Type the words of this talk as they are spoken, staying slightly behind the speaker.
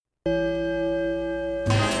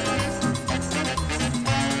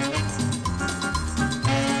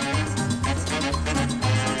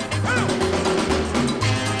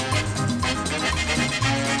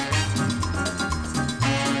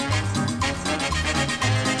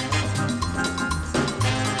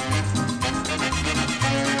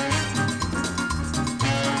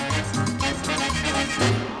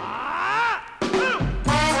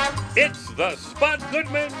the Spud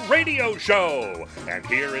Goodman Radio Show. And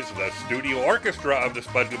here is the studio orchestra of the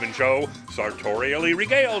Spud Goodman Show, sartorially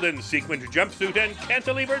regaled in sequined jumpsuit and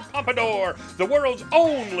cantilevered pompadour, the world's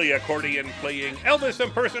only accordion-playing Elvis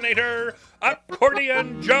impersonator,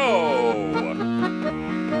 Accordion Joe.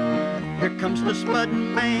 Here comes the Spud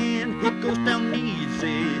Man, he goes down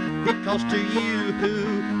easy. He calls to you,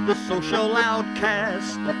 the social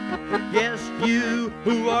outcast. Yes, you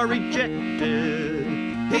who are rejected.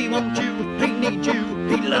 He wants you, he needs you,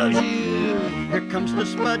 he loves you. Here comes the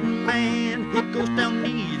Spud Man, he goes down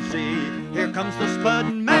easy. Here comes the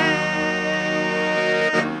Spud Man.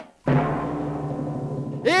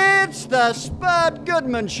 It's the Spud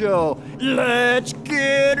Goodman Show. Let's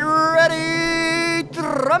get ready to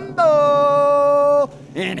rumble.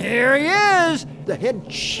 And here he is, the head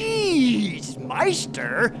cheese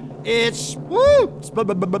meister. It's Spud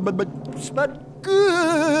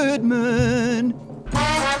Goodman.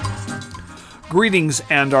 Greetings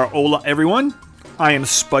and our hola, everyone. I am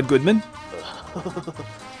Spud Goodman.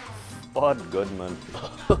 Spud Goodman.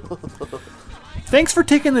 Thanks for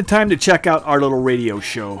taking the time to check out our little radio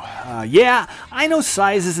show. Yeah, I know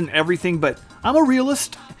size isn't everything, but I'm a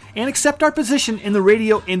realist and accept our position in the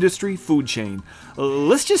radio industry food chain.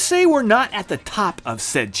 Let's just say we're not at the top of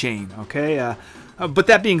said chain, okay? But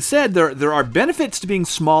that being said, there are benefits to being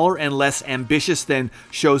smaller and less ambitious than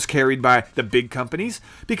shows carried by the big companies,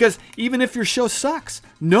 because even if your show sucks,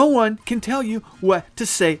 no one can tell you what to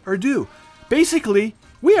say or do. Basically,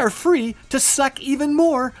 we are free to suck even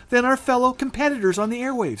more than our fellow competitors on the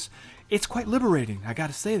airwaves. It's quite liberating, I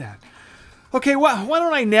gotta say that. Okay, why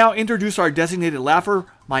don't I now introduce our designated laugher,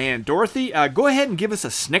 my Aunt Dorothy. Go ahead and give us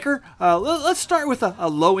a snicker. Let's start with a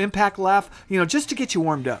low-impact laugh, just to get you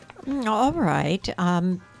warmed up. All right.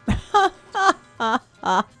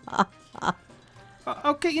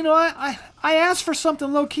 Okay, I asked for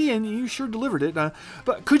something low-key, and you sure delivered it. But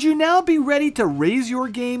could you now be ready to raise your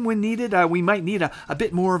game when needed? We might need a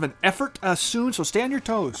bit more of an effort soon, so stay on your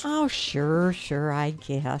toes. Oh, sure, I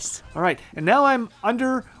guess. All right, and now I'm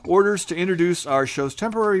under orders to introduce our show's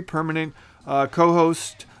temporary permanent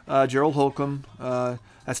co-host, Gerald Holcomb.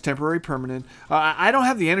 That's temporary permanent. I don't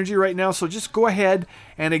have the energy right now, so just go ahead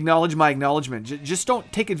and acknowledge my acknowledgement. Just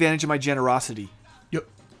don't take advantage of my generosity.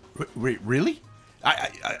 Really?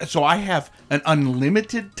 So I have an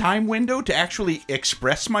unlimited time window to actually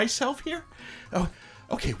express myself here? Oh,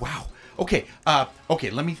 okay, wow. Okay,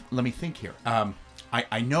 let me think here.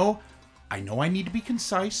 I know I need to be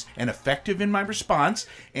concise and effective in my response.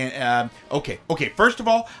 And okay. First of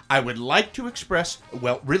all, I would like to express,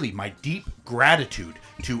 really, my deep gratitude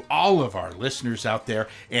to all of our listeners out there,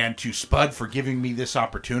 and to Spud for giving me this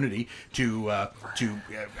opportunity to I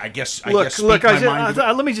guess Look, speak my mind.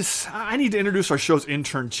 I need to introduce our show's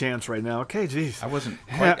intern, Chance, right now. Okay, jeez. I wasn't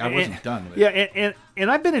done with it. Yeah,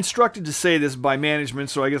 and I've been instructed to say this by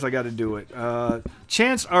management, so I guess I got to do it.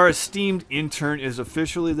 Chance, our esteemed intern, is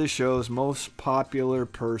officially the show's most popular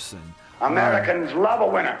person. Americans love a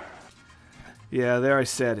winner. Yeah, there I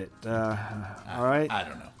said it. All right. I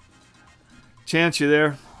don't know. Chance, you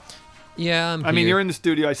there? Yeah, I'm here. I mean, you're in the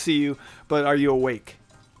studio. I see you, but are you awake?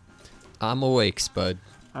 I'm awake, Spud.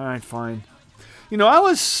 All right, fine. I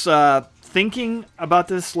was thinking about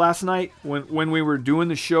this last night when we were doing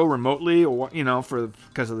the show remotely, or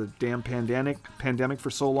because of the damn pandemic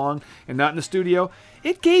for so long, and not in the studio.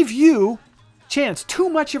 It gave you, Chance, too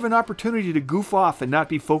much of an opportunity to goof off and not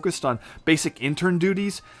be focused on basic intern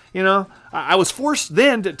duties. I was forced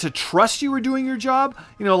then to trust you were doing your job,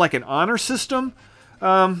 like an honor system.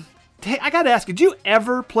 Hey, I got to ask you, did you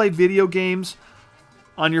ever play video games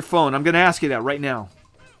on your phone? I'm going to ask you that right now.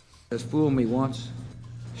 Just fooled me once.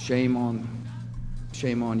 Shame on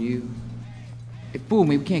you. It fooled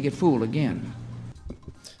me, we can't get fooled again.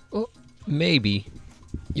 Well, maybe.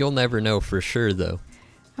 You'll never know for sure, though.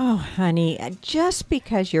 Oh, honey, just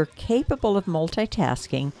because you're capable of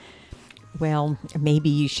multitasking, well, maybe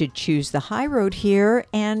you should choose the high road here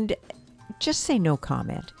and just say no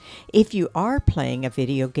comment. If you are playing a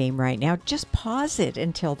video game right now, just pause it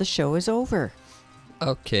until the show is over.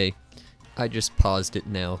 Okay, I just paused it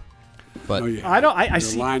now. But I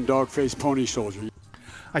see lion, dog, face, pony soldier.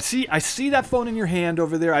 I see that phone in your hand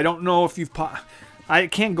over there. I don't know if you've I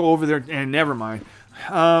can't go over there, and never mind.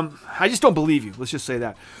 I just don't believe you. Let's just say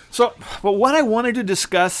that. So, but what I wanted to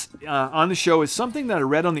discuss on the show is something that I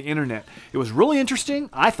read on the internet. It was really interesting,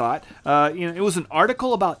 I thought. It was an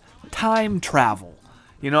article about time travel.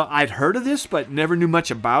 I'd heard of this, but never knew much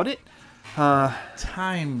about it.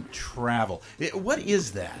 Time travel. What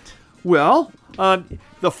is that? Well,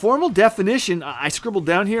 the formal definition I scribbled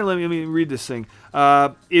down here. Let me read this thing.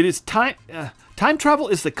 It is time Time travel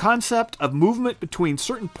is the concept of movement between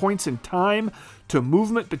certain points in time to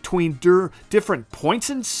movement between different points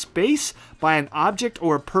in space by an object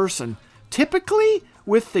or a person, typically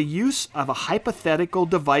with the use of a hypothetical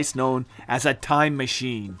device known as a time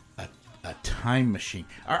machine. A time machine?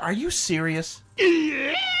 Are you serious?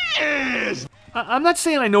 Yes! I'm not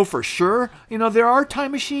saying I know for sure. There are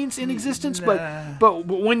time machines in existence, but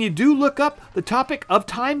when you do look up the topic of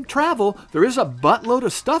time travel, there is a buttload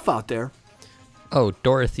of stuff out there. Oh,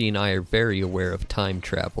 Dorothy and I are very aware of time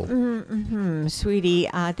travel. Sweetie,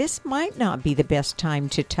 this might not be the best time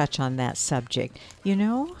to touch on that subject,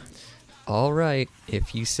 All right,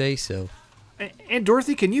 if you say so. And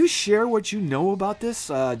Dorothy, can you share what you know about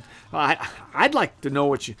this? I'd like to know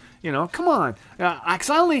what come on. Because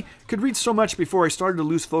I only could read so much before I started to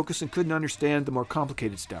lose focus and couldn't understand the more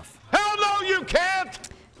complicated stuff. Hell no, you can't!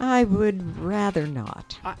 I would rather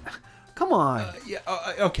not. Come on.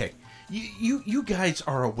 Okay. You guys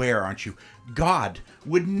are aware, aren't you? God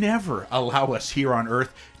would never allow us here on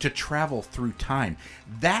Earth to travel through time.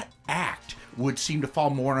 That act would seem to fall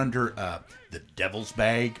more under the devil's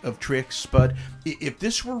bag of tricks, Spud. If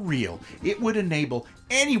this were real, it would enable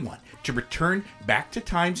anyone to return back to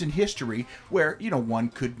times in history where, one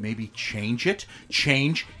could maybe change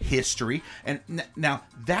history. And now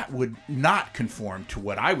that would not conform to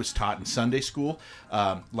what I was taught in Sunday school.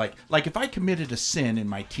 Like if I committed a sin in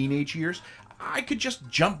my teenage years, I could just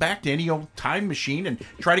jump back to any old time machine and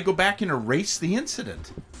try to go back and erase the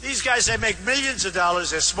incident. These guys, they make millions of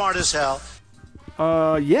dollars. They're smart as hell.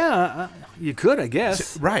 Yeah, you could, I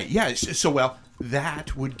guess. Right, yeah. So,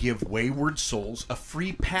 that would give wayward souls a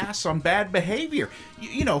free pass on bad behavior.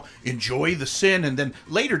 Enjoy the sin and then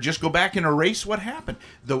later just go back and erase what happened.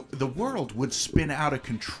 The world would spin out of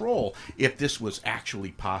control if this was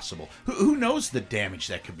actually possible. Who knows the damage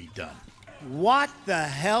that could be done? What the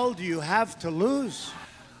hell do you have to lose?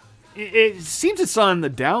 It seems it's on the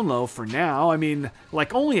down low for now. I mean,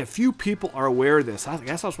 only a few people are aware of this. I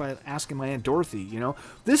guess that's why I was asking my Aunt Dorothy,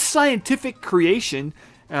 This scientific creation,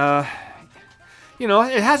 it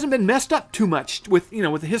hasn't been messed up too much with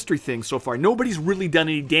the history thing so far. Nobody's really done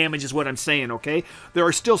any damage is what I'm saying, okay? There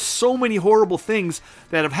are still so many horrible things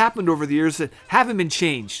that have happened over the years that haven't been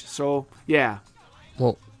changed. So, yeah.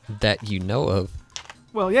 Well, that you know of.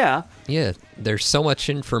 Well, yeah. Yeah, there's so much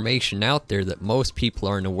information out there that most people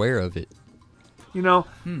aren't aware of it.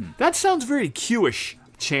 That sounds very Q-ish,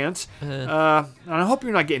 Chance. And I hope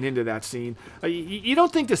you're not getting into that scene. You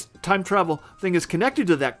don't think this time travel thing is connected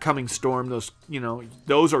to that coming storm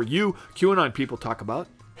those or you QAnon people talk about?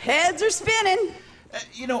 Heads are spinning.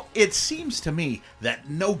 It seems to me that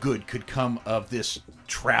no good could come of this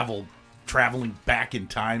traveling back in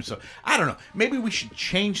time. So I don't know, maybe we should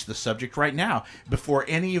change the subject right now before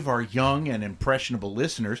any of our young and impressionable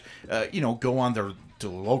listeners go on to the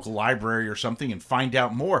local library or something and find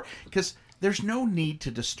out more, because there's no need to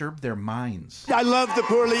disturb their minds. I love the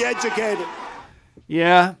poorly educated.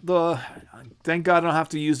 Yeah, thank God I don't have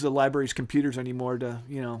to use the library's computers anymore to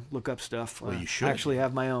look up stuff. Well, you should actually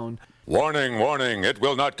have my own. Warning, it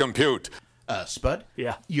will not compute. Spud?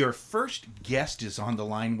 Yeah. Your first guest is on the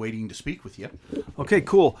line waiting to speak with you. Okay,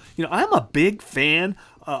 cool. I'm a big fan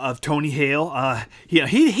of Tony Hale. He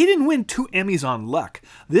didn't win 2 Emmys on luck.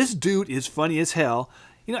 This dude is funny as hell,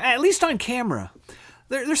 at least on camera.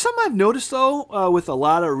 There's something I've noticed, though, with a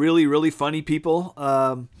lot of really, really funny people,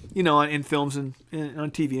 in films and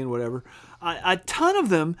on TV and whatever. A ton of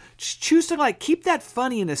them choose to keep that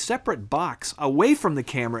funny in a separate box away from the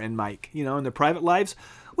camera and mic, in their private lives.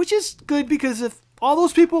 Which is good, because if all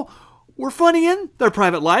those people were funny in their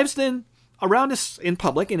private lives, then around us in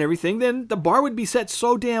public and everything, then the bar would be set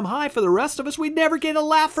so damn high for the rest of us, we'd never get a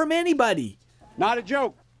laugh from anybody. Not a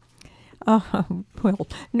joke. Well,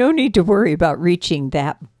 no need to worry about reaching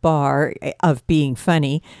that bar of being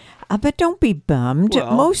funny. But don't be bummed.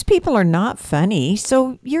 Well, most people are not funny,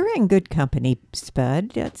 so you're in good company,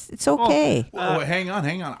 Spud. It's okay. Hang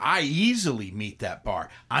on. I easily meet that bar.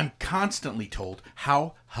 I'm constantly told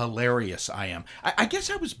how hilarious I am. I guess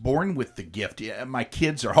I was born with the gift. My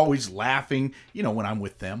kids are always laughing, when I'm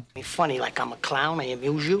with them. Funny, like I'm a clown. I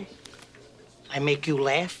amuse you. I make you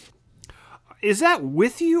laugh. Is that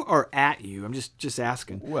with you or at you? I'm just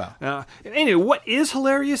asking. Well. Anyway, what is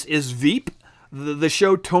hilarious is Veep. The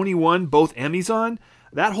show Tony won both Emmys on.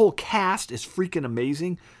 That whole cast is freaking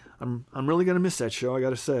amazing. I'm really going to miss that show, I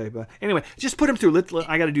got to say. But anyway, just put him through.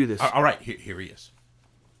 I got to do this. All right, here he is.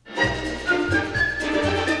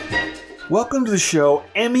 Welcome to the show,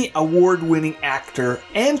 Emmy award-winning actor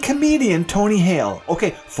and comedian Tony Hale.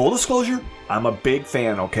 Okay, full disclosure, I'm a big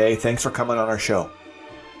fan, okay? Thanks for coming on our show.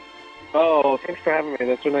 Oh, thanks for having me.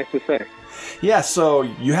 That's so nice to say. Yeah, so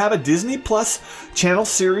you have a Disney Plus channel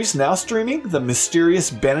series now streaming, The Mysterious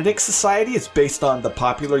Benedict Society. It's based on the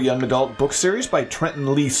popular young adult book series by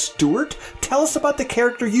Trenton Lee Stewart. Tell us about the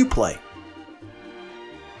character you play.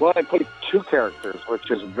 Well, I play two characters, which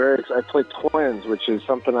is I play twins, which is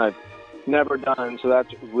something I've never done, so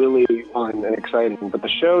that's really fun and exciting. But the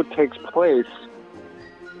show takes place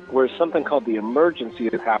where something called the emergency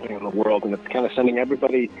is happening in the world, and it's kind of sending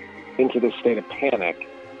everybody into this state of panic.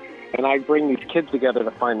 And I bring these kids together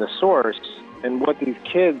to find the source. And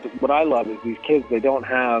what I love is these kids, they don't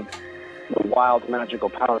have the wild magical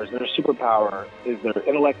powers. Their superpower is their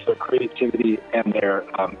intellect, their creativity, and their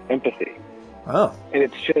empathy. Oh. And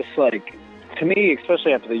it's just like, to me,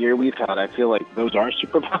 especially after the year we've had, I feel like those are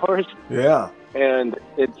superpowers. Yeah. And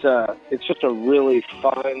it's just a really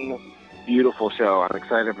fun, beautiful show. I'm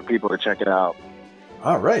excited for people to check it out.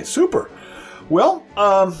 All right, super. Well,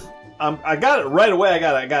 I got it right away.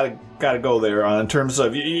 I gotta go there in terms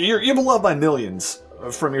of you're beloved by millions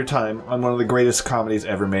from your time on one of the greatest comedies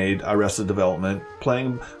ever made, Arrested Development,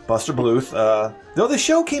 playing Buster Bluth. Though the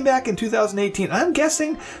show came back in 2018, I'm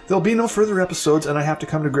guessing there'll be no further episodes, and I have to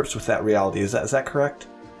come to grips with that reality. Is that correct?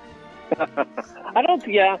 I don't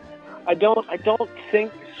think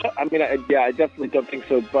so. I mean, I definitely don't think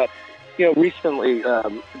so. But recently,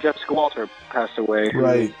 Jessica Walter passed away,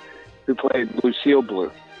 right? Who played Lucille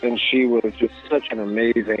Bluth. And she was just such an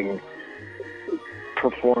amazing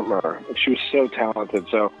performer. She was so talented.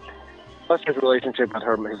 So Buster's relationship with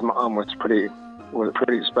his mom was pretty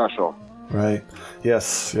special. Right.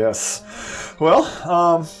 Yes. Well,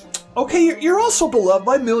 okay, you're also beloved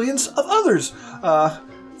by millions of others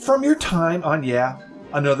from your time on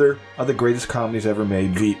another of the greatest comedies ever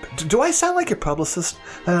made, Veep. Do I sound like your publicist?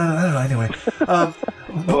 I don't know. Anyway.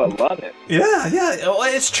 Oh, I love it. Yeah.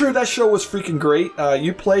 It's true. That show was freaking great.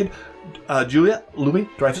 You played Juliette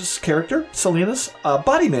Louis-Dreyfus' character, Selena's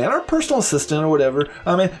body man or personal assistant or whatever.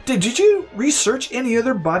 I mean, did you research any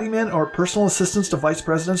other body men or personal assistants to vice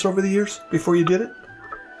presidents over the years before you did it?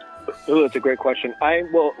 Oh, that's a great question.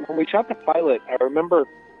 When we shot the pilot, I remember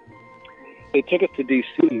they took us to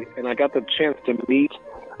D.C., and I got the chance to meet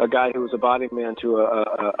a guy who was a body man to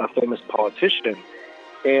a famous politician.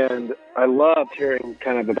 And I loved hearing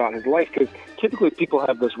kind of about his life, because typically people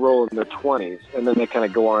have this role in their 20s, and then they kind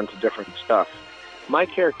of go on to different stuff. My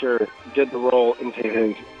character did the role into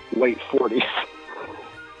his late 40s,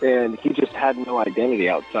 and he just had no identity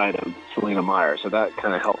outside of Selena Meyer, so that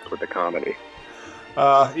kind of helped with the comedy.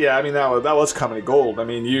 Yeah, I mean, that was comedy gold. I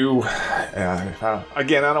mean,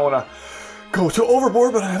 again, I don't want to go too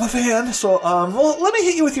overboard, but I'm a fan. So, let me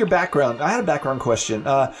hit you with your background. I had a background question.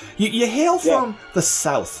 You hail from the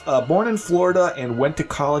South, born in Florida and went to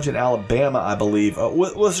college in Alabama, I believe.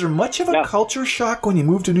 Was there much of a culture shock when you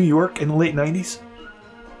moved to New York in the late 90s?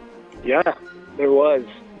 Yeah, there was.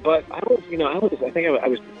 But I moved in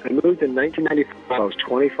 1995. I was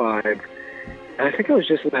 25. And I think I was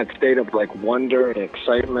just in that state of like wonder and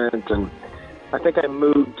excitement. And I think I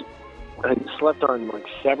slept on like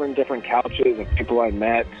 7 different couches of people I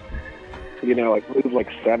met. I moved like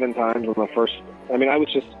 7 times on the first. I mean, I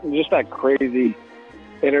was just that crazy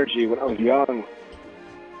energy when I was young.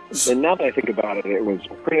 And now that I think about it, it was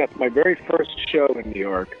pretty much my very first show in New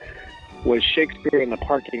York was Shakespeare in the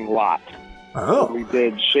Parking Lot. Oh.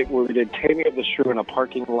 Where we did Taming of the Shrew in a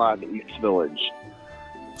parking lot in East Village.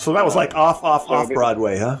 So that was like off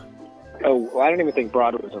Broadway, huh? Oh, well, I don't even think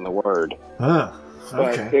Broadway was in the word. Huh.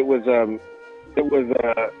 But okay. I was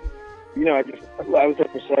there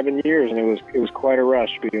for 7 years, and it was quite a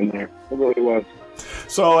rush being there. It really was.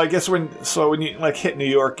 So I guess when you like hit New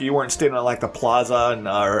York, you weren't staying at like the Plaza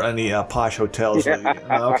or any posh hotels. Yeah.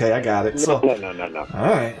 Okay, I got it. No. All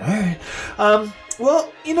right.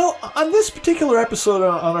 Well, on this particular episode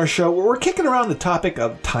on our show, we're kicking around the topic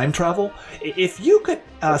of time travel. If you could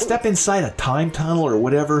step inside a time tunnel or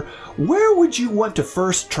whatever, where would you want to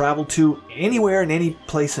first travel to, anywhere in any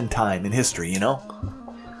place in time in history,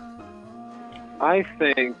 I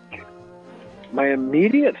think my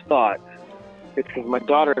immediate thought, it's because my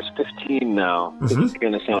daughter is 15 now. Mm-hmm. It's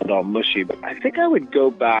going to sound all mushy, but I think I would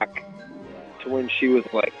go back to when she was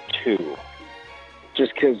like 2.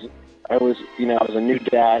 Just because I was a new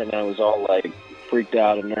dad and I was all like freaked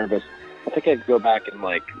out and nervous. I think I'd go back and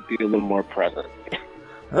like be a little more present.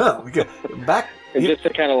 Oh, we go back. And just to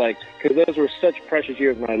kind of like, because those were such precious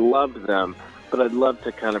years and I loved them, but I'd love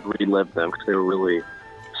to kind of relive them because they were really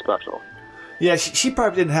special. Yeah, she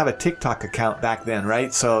probably didn't have a TikTok account back then,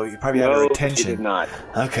 right? So you probably had her attention. She did not.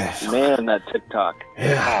 Okay. Man, that TikTok.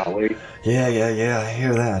 Yeah. Golly. Yeah, I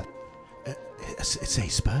hear that. Say,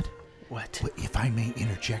 Spud, What? If I may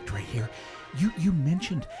interject right here, you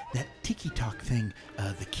mentioned that tiki-talk thing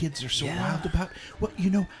the kids are so wild about. Well,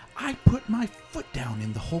 I put my foot down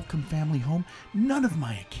in the Holcomb family home. None of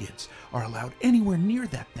my kids are allowed anywhere near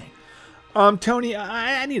that thing. Tony,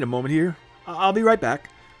 I need a moment here. I'll be right back.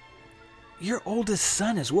 Your oldest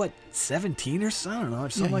son is what, 17 or so? I don't know, or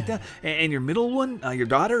something like that. And your middle one, your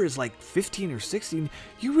daughter, is like 15 or 16.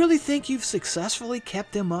 You really think you've successfully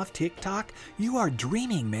kept them off TikTok? You are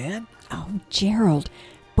dreaming, man. Oh, Gerald,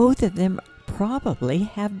 both of them probably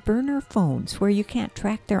have burner phones where you can't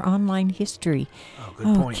track their online history. Oh,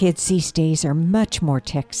 good point. Kids these days are much more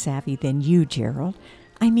tech savvy than you, Gerald.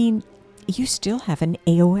 I mean, you still have an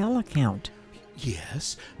AOL account.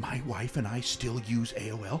 Yes, my wife and I still use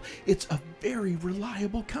AOL. It's a very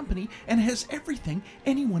reliable company and has everything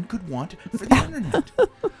anyone could want for the internet.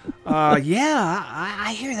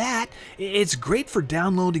 I hear that. It's great for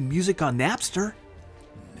downloading music on Napster.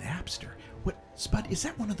 Napster? What, Spud, is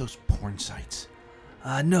that one of those porn sites?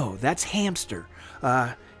 No, that's Hamster.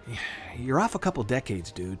 You're off a couple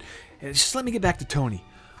decades, dude. Just let me get back to Tony.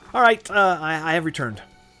 All right, I have returned.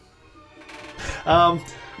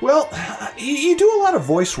 Well, you do a lot of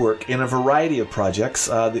voice work in a variety of projects.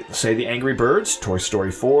 Say The Angry Birds, Toy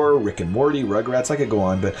Story 4, Rick and Morty, Rugrats, I could go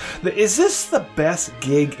on. But is this the best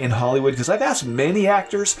gig in Hollywood? Because I've asked many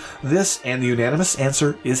actors this, and the unanimous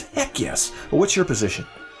answer is heck yes. What's your position?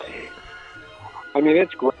 I mean,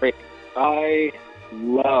 it's great. I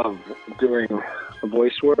love doing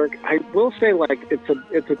voice work. I will say,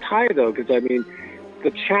 it's a tie, though, because, I mean, the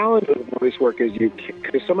challenge with voice work is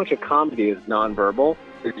because so much of comedy is nonverbal,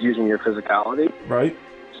 is using your physicality. Right.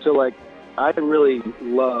 So, I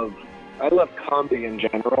love comedy in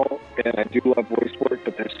general, and I do love voice work,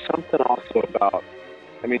 but there's something also about,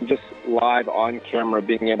 I mean, just live on camera,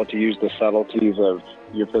 being able to use the subtleties of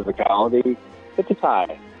your physicality. It's a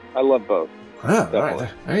tie. I love both. Ah, right.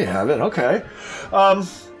 There you have it. Okay.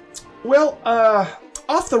 Well,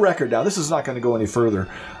 off the record now, this is not going to go any further.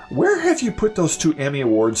 Where have you put those 2 Emmy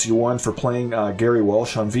Awards you won for playing Gary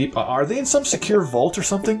Walsh on Veep? Are they in some secure vault or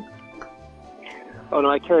something? Oh,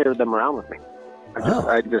 no, I carry them around with me.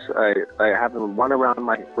 I have them one around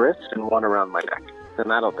my wrist and one around my neck.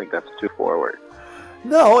 And I don't think that's too forward.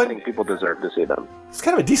 No. I think people deserve to see them. It's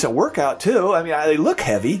kind of a decent workout, too. I mean, they look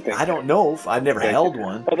heavy. I don't know if I've never held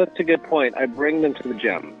one. Oh, that's a good point. I bring them to the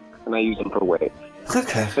gym, and I use them for weight.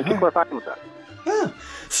 Okay. And people are fine with that. Yeah,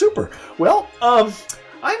 super. Well, I'm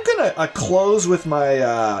gonna close with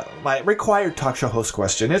my my required talk show host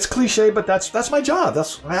question. It's cliche, but that's my job.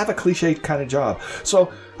 I have a cliche kind of job.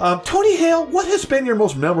 So, Tony Hale, what has been your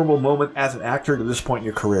most memorable moment as an actor to this point in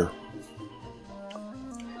your career?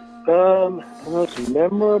 The most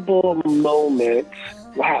memorable moment.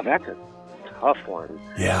 Wow, that's a tough one.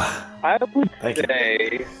 Yeah. I would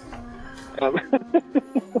say.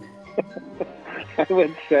 I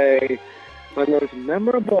would say my most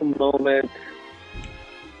memorable moment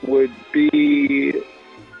would be,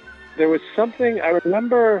 there was something I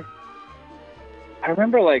remember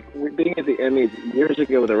being at the Emmys years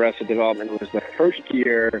ago with Arrested Development. It was the first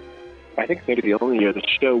year, I think maybe the only year, the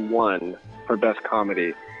show won for Best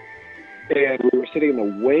Comedy. And we were sitting in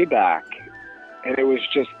the way back, and it was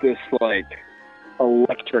just this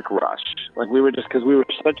electric rush. Because we were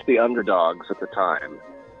such the underdogs at the time.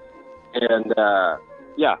 And I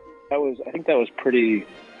think that was pretty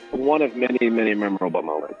one of many, many memorable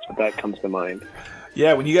moments. But that comes to mind.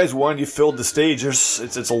 Yeah, when you guys won, you filled the stage.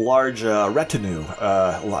 It's a large retinue.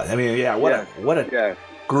 I mean, yeah, what a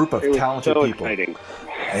group of talented people. Exciting.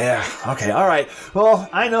 Yeah, okay, all right. Well,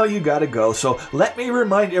 I know you gotta go, so let me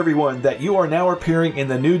remind everyone that you are now appearing in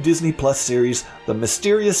the new Disney Plus series, The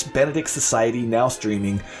Mysterious Benedict Society, now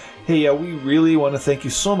streaming. Hey, we really want to thank you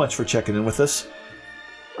so much for checking in with us.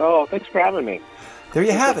 Oh, thanks for having me. There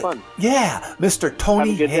you have it. Fun. Yeah, Mr.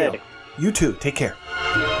 Tony Have a good Hale. day. You too. Take care.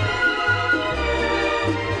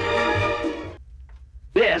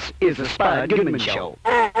 This is the Spud Goodman Show.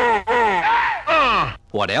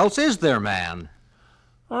 What else is there, man?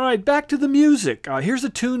 All right, back to the music. Here's a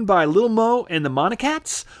tune by Lil Mo and the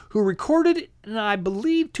Monocats, who recorded it in, I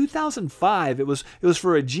believe, 2005. It was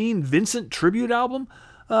for a Gene Vincent tribute album.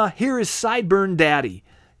 Here is Sideburn Daddy.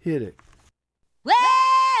 Hit it. Well,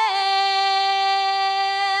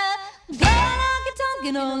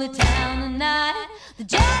 talking all the town tonight. The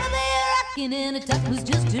joy of me rocking in a tuck was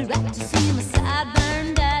just a right to see my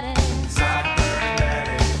sideburn daddy. Sideburn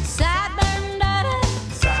daddy. Sideburn daddy.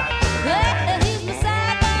 Sideburn daddy. Well, he's my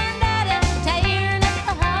sideburn daddy, tearing up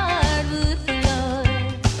the hardwood floor.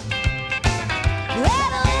 Well,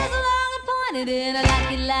 the wheels are long and pointed, and I like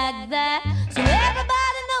it like that. So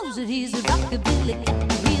everybody knows that he's a rockabilly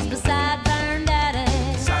cat. He's my sideburn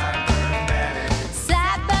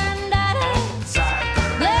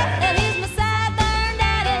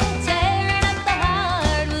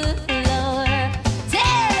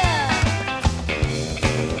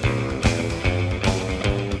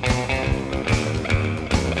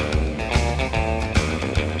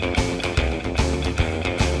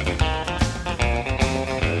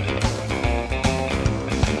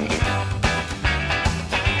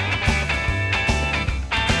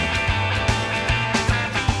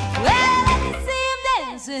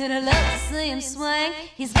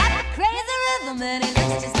He's got the crazy rhythm and he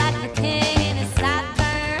looks just like the king in his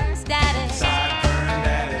sideburns, daddy. Sideburn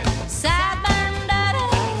daddy. Sideburn daddy.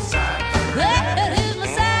 Sideburn daddy. Who's my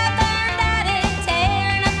sideburn daddy?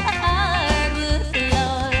 Tearing up the hardwood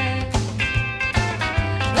floor.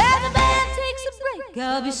 Well, the band takes a break.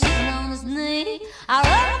 I'll be sitting on his knee. I'll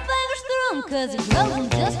run my fingers through him 'cause he grows them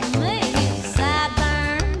just for me.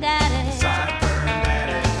 Sideburn daddy. Sideburn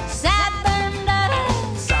daddy. Sideburn daddy.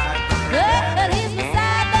 Sideburn daddy. Well, he's my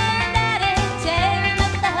sideburn daddy, tearing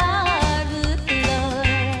up the hardwood floor.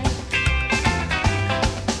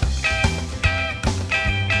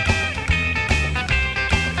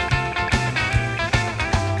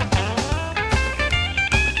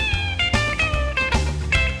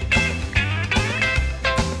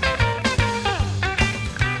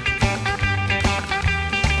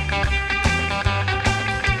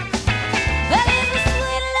 But he's my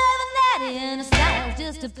sweet loving daddy and his style's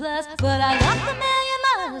just a plus. But I walked a million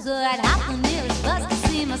miles, so I'd hop the nearest bus to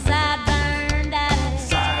see my sideburn daddy.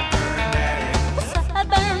 Sideburn daddy.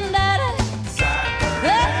 Sideburn daddy. Sideburn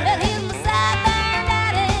daddy. Well, he's my sideburn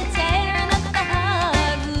daddy, tearing up the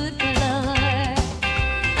hardwood floor.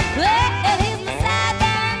 Well, he's my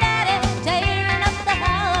sideburn daddy, tearing up the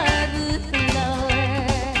hardwood floor.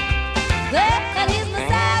 Well, he's my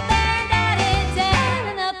sideburn daddy,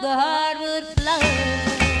 tearing up the hardwood floor.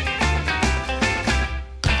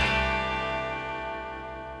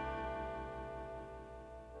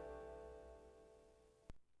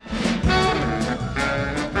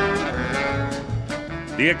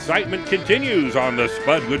 The excitement continues on the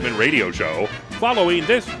Spud Goodman Radio Show following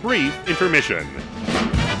this brief intermission.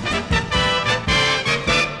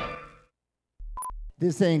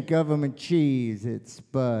 This ain't government cheese, it's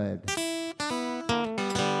Spud.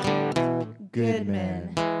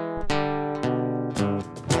 Goodman.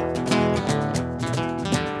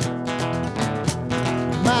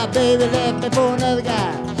 My baby left me for another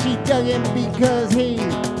guy. She dug him because he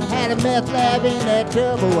had a meth lab in that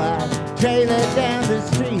double wide trailer down the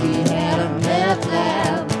street. He had a meth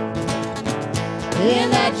lab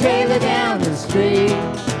in that trailer down the street.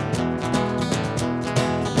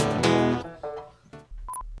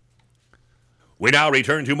 We now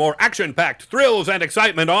return to more action-packed thrills and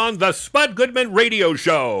excitement on the Spud Goodman Radio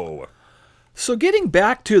Show. So getting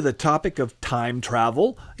back to the topic of time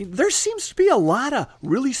travel, there seems to be a lot of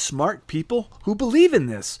really smart people who believe in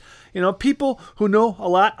this. You know, people who know a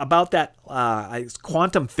lot about that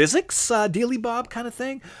quantum physics, dealy bob kind of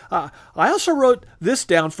thing. I also wrote this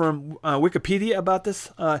down from Wikipedia about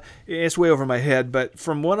this. It's way over my head, but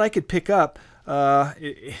from what I could pick up,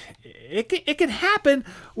 it can happen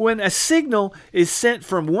when a signal is sent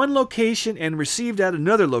from one location and received at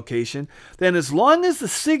another location. Then as long as the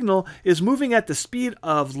signal is moving at the speed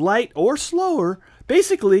of light or slower,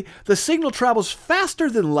 basically the signal travels faster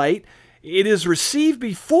than light. It is received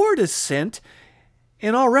before it is sent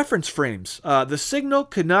in all reference frames. The signal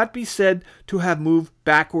could not be said to have moved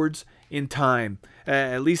backwards in time.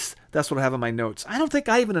 At least that's what I have in my notes. I don't think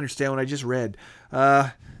I even understand what I just read.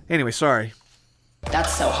 Anyway, sorry.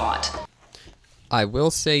 That's so hot. I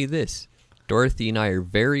will say this. Dorothy and I are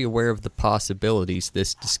very aware of the possibilities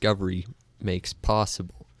this discovery makes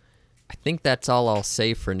possible. I think that's all I'll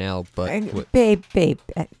say for now, but... Babe,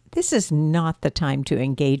 this is not the time to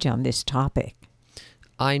engage on this topic.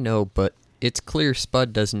 I know, but it's clear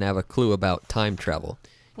Spud doesn't have a clue about time travel.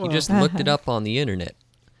 He just looked it up on the internet.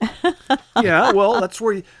 Yeah, well, that's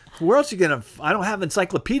where else are you going to... I don't have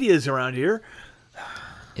encyclopedias around here.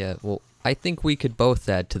 Yeah, well, I think we could both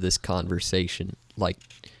add to this conversation. Like,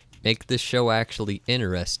 make this show actually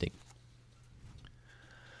interesting.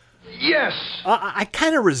 Yes! I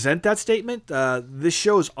kind of resent that statement. This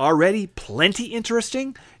show is already plenty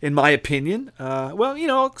interesting, in my opinion. Well, you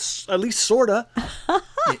know, at least sorta.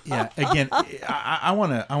 Yeah. Again, I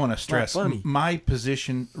want to stress my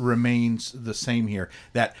position remains the same here.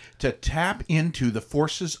 That to tap into the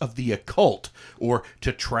forces of the occult or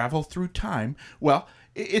to travel through time, well,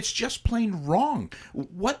 it's just plain wrong.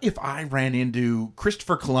 What if I ran into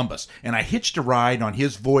Christopher Columbus and I hitched a ride on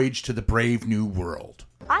his voyage to the brave new world?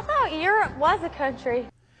 I thought Europe was a country.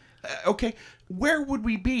 Okay, where would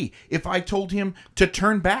we be if I told him to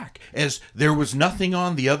turn back, as there was nothing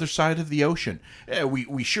on the other side of the ocean?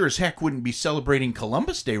 We sure as heck wouldn't be celebrating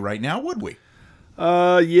Columbus Day right now, would we?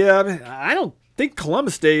 Yeah, I don't think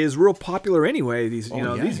Columbus Day is real popular anyway these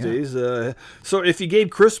days. So if you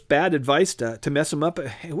gave Chris bad advice to mess him up,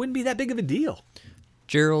 it wouldn't be that big of a deal.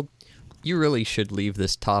 Gerald, you really should leave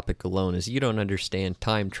this topic alone, as you don't understand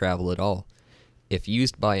time travel at all. If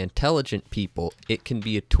used by intelligent people, it can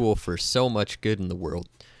be a tool for so much good in the world.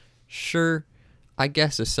 Sure, I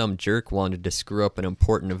guess if some jerk wanted to screw up an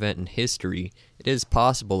important event in history, it is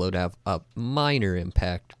possible it would have a minor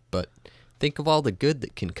impact, but think of all the good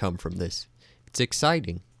that can come from this. It's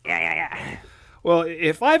exciting. Well,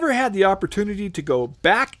 if I ever had the opportunity to go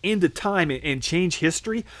back into time and change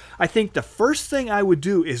history, I think the first thing I would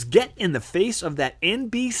do is get in the face of that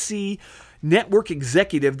NBC network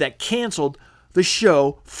executive that canceled the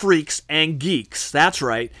show Freaks and Geeks. That's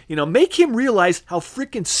right. Make him realize how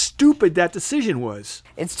freaking stupid that decision was.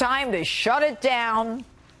 It's time to shut it down,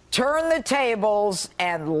 turn the tables,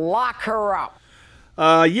 and lock her up.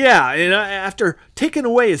 Yeah, and after taking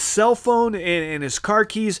away his cell phone and his car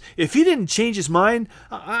keys, if he didn't change his mind,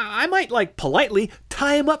 I might, politely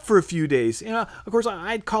tie him up for a few days. Of course,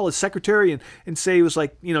 I'd call his secretary and say he was,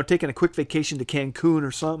 taking a quick vacation to Cancun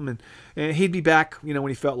or something, and he'd be back, when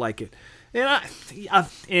he felt like it.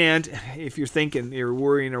 And if you're thinking, you're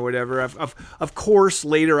worrying or whatever, of course,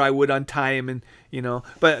 later I would untie him and,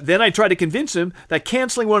 but then I tried to convince him that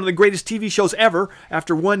canceling one of the greatest TV shows ever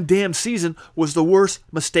after one damn season was the worst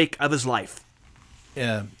mistake of his life.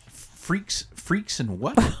 Freaks and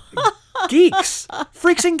what? Geeks.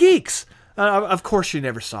 Freaks and Geeks. Of course you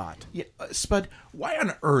never saw it. Yeah, Spud, why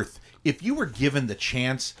on earth, if you were given the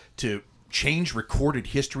chance to change recorded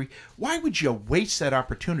history, why would you waste that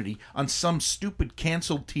opportunity on some stupid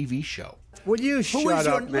canceled TV show? Will you shut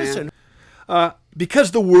up, man? Listen.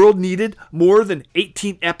 Because the world needed more than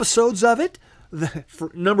 18 episodes of it.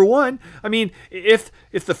 For number one, I mean, if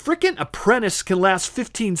the frickin' Apprentice can last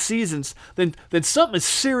 15 seasons, then something is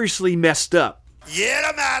seriously messed up. Get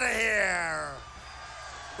him out of here!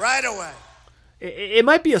 Right away. It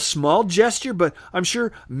might be a small gesture, but I'm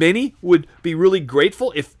sure many would be really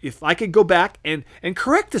grateful if I could go back and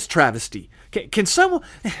correct this travesty. Can someone...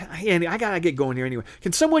 Andy, I gotta get going here anyway.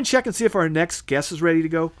 Can someone check and see if our next guest is ready to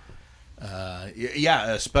go?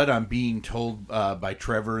 Spud, I'm being told by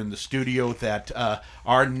Trevor in the studio that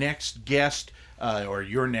our next guest, or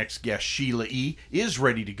your next guest, Sheila E., is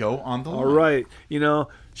ready to go on the line. All right.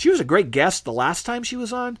 She was a great guest the last time she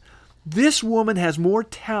was on. This woman has more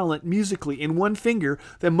talent musically in one finger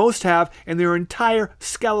than most have in their entire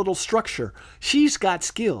skeletal structure. She's got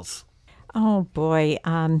skills. Oh, boy.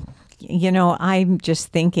 I'm just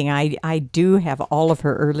thinking I do have all of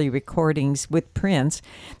her early recordings with Prince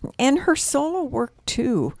and her solo work,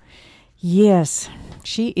 too. Yes,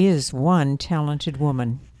 she is one talented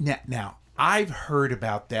woman. Now I've heard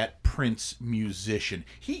about that Prince musician.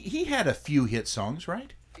 He had a few hit songs,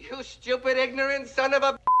 right? You stupid, ignorant son of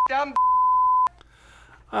a dumb.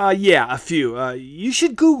 Yeah, a few. You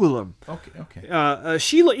should Google them. Okay.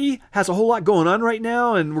 Sheila E. has a whole lot going on right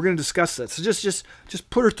now, and we're going to discuss that. So just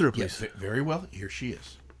put her through, please. Yes, very well. Here she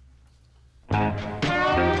is.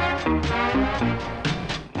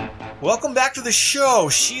 Welcome back to the show,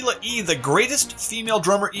 Sheila E., the greatest female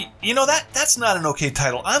drummer. That's not an okay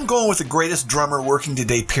title. I'm going with the greatest drummer working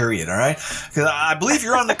today, period, all right? Because I believe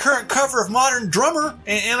you're on the current cover of Modern Drummer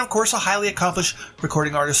and, of course, a highly accomplished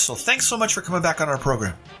recording artist. So thanks so much for coming back on our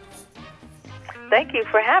program. Thank you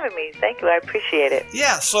for having me. Thank you. I appreciate it.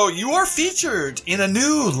 Yeah, so you are featured in a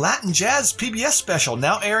new Latin Jazz PBS special,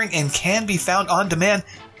 now airing and can be found on demand.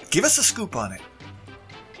 Give us a scoop on it.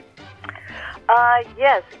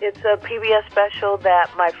 Yes, it's a PBS special that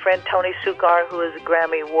my friend Tony Sukar, who is a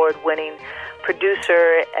Grammy Award-winning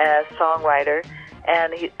producer, songwriter,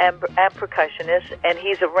 and percussionist, and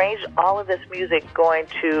he's arranged all of this music going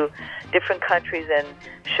to different countries and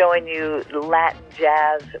showing you Latin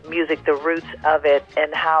jazz music, the roots of it,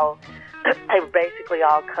 and how it basically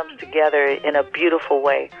all comes together in a beautiful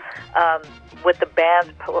way. With the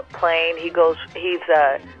bands playing, he's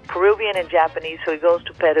Peruvian and Japanese, so he goes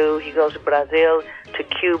to Peru, he goes to Brazil, to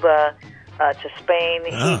Cuba, to Spain.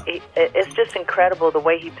 It's just incredible the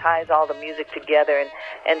way he ties all the music together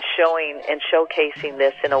and showing and showcasing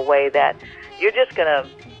this in a way that you're just gonna,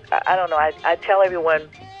 I don't know, I tell everyone,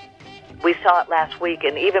 we saw it last week,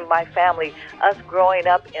 and even my family, us growing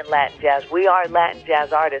up in Latin jazz, we are Latin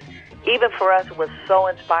jazz artists. Even for us, it was so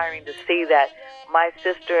inspiring to see that my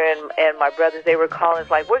sister and my brothers, they were calling,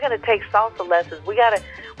 it's like, we're going to take salsa lessons. We got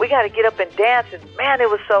to get up and dance. And man, it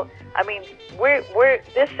was so, I mean,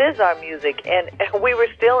 this is our music. And we were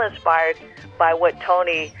still inspired by what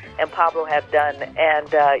Tony and Pablo have done.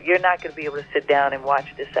 And you're not going to be able to sit down and watch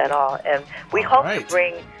this at all. And we hope to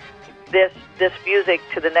bring this music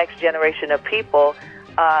to the next generation of people,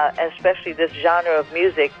 especially this genre of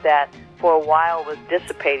music that for a while was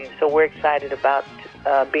dissipating. So we're excited about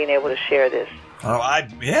being able to share this. Oh,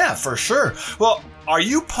 yeah, for sure. Well, are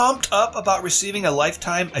you pumped up about receiving a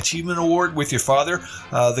Lifetime Achievement Award with your father,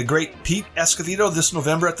 the great Pete Escovedo, this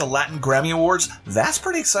November at the Latin Grammy Awards? That's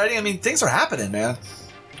pretty exciting. I mean, things are happening, man.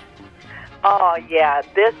 Oh yeah,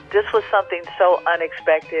 this was something so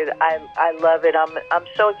unexpected. I love it. I'm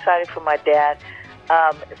so excited for my dad.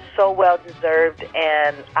 So well deserved,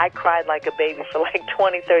 and I cried like a baby for like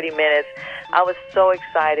 20-30 minutes. I was so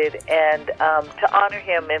excited, and to honor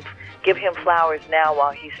him and give him flowers now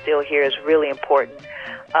while he's still here is really important.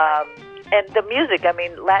 And the music, I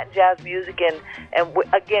mean, Latin jazz music, and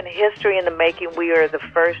again, history in the making. We are the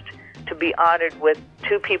first to be honored with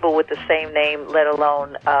two people with the same name, let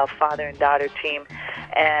alone father and daughter team.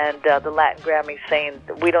 And the Latin Grammy saying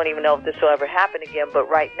we don't even know if this will ever happen again, but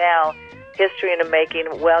right now, history in the making,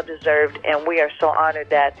 well deserved, and we are so honored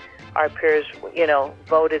that our peers,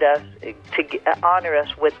 voted us to honor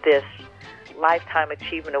us with this Lifetime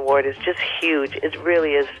Achievement Award. Is just huge. It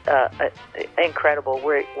really is incredible.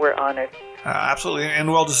 We're honored. Absolutely,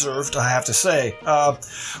 and well-deserved, I have to say.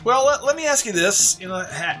 Well, let me ask you this.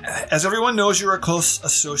 As everyone knows, you're a close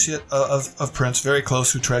associate of Prince, very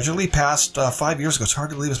close, who tragically passed 5 years ago. It's hard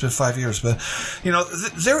to believe it's been 5 years, but,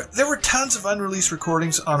 there were tons of unreleased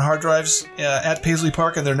recordings on hard drives at Paisley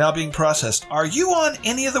Park, and they're now being processed. Are you on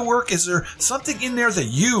any of the work? Is there something in there that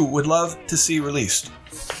you would love to see released?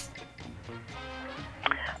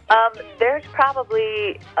 There's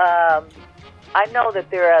probably... I know that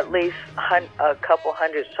there are at least a couple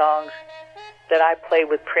hundred songs that I played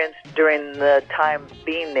with Prince during the time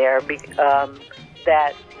being there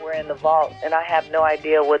that were in the vault, and I have no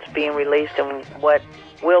idea what's being released and what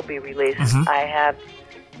will be released. Mm-hmm. I have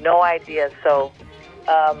no idea, so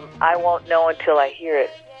I won't know until I hear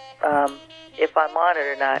it, if I'm on it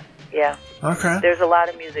or not. Yeah. Okay. There's a lot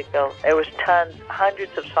of music, though. There was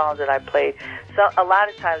hundreds of songs that I played. So a lot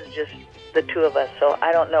of times just the two of us, so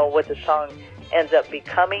I don't know what the song ends up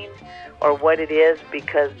becoming or what it is,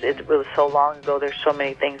 because it was so long ago. There's so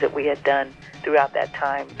many things that we had done throughout that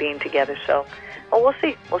time being together. So, we'll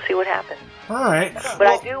see. We'll see what happens. All right. But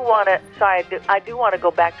I do want to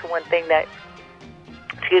go back to one thing that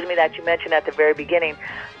you mentioned at the very beginning.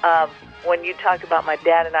 When you talked about my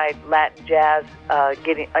dad and I, Latin jazz,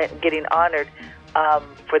 getting honored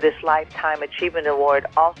for this Lifetime Achievement Award.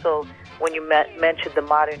 Also, when you mentioned the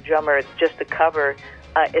modern drummer, just the cover.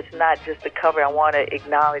 It's not just the cover. I want to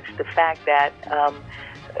acknowledge the fact that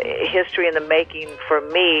history in the making for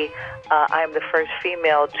me. I'm the first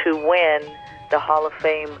female to win the Hall of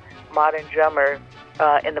Fame Modern Drummer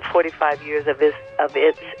in the 45 years of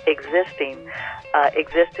its existence,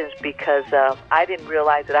 because I didn't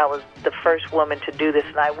realize that I was the first woman to do this,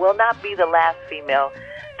 and I will not be the last female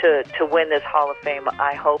to win this Hall of Fame.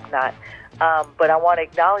 I hope not. But I want to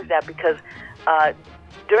acknowledge that because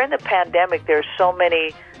during the pandemic, there's so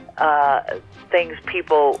many things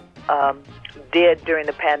people did during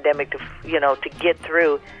the pandemic to get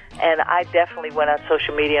through, and I definitely went on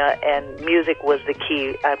social media, and music was the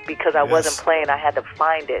key because I wasn't playing. I had to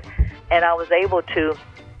find it, and I was able to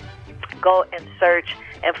go and search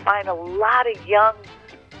and find a lot of young,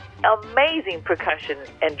 amazing percussion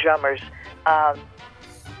and drummers.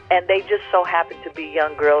 And they just so happen to be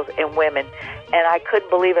young girls and women. And I couldn't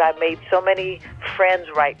believe it. I made so many friends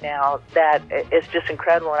right now that it's just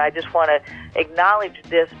incredible. And I just want to acknowledge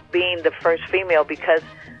this being the first female, because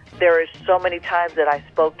there are so many times that I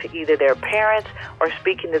spoke to either their parents or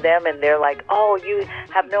speaking to them, and they're like, "Oh, you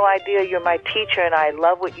have no idea. You're my teacher, and I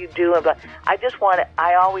love what you do." But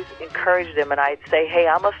I always encourage them, and I'd say, "Hey,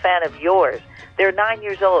 I'm a fan of yours. They're 9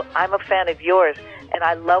 years old. I'm a fan of yours. And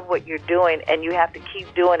I love what you're doing, and you have to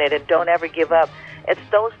keep doing it, and don't ever give up." It's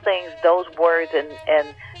those things, those words, and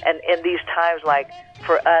in these times, like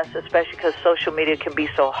for us, especially because social media can be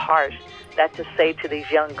so harsh, that to say to these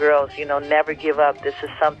young girls, never give up. This is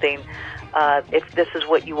something, if this is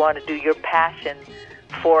what you want to do, your passion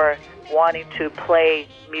for wanting to play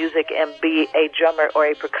music and be a drummer or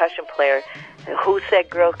a percussion player. Who said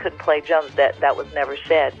girls couldn't play drums? That was never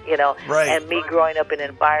said, Right. And me growing up in an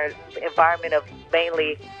environment of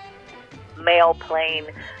mainly male playing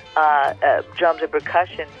drums and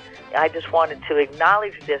percussion, I just wanted to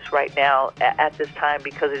acknowledge this right now at this time,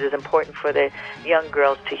 because it is important for the young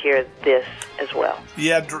girls to hear this as well.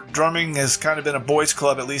 Yeah, drumming has kind of been a boys'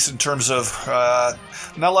 club, at least in terms of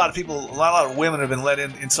not a lot of women have been let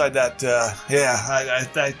inside that.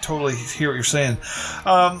 I totally hear what you're saying.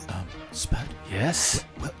 Spud, yes?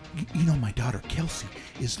 You know, my daughter Kelsey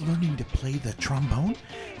is learning to play the trombone.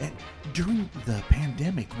 And during the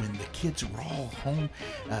pandemic, when the kids were all home,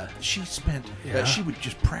 she would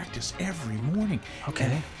just practice every morning. Okay.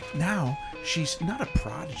 And now she's not a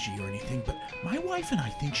prodigy or anything, but my wife and I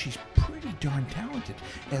think she's pretty darn talented.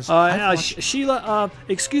 Sheila,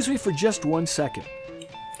 excuse me for just 1 second.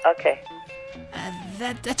 Okay.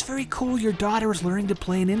 That's very cool. Your daughter is learning to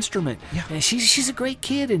play an instrument. Yeah. She's a great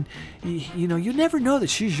kid, and you know, you never know that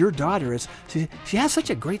she's your daughter. She has such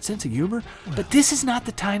a great sense of humor, but this is not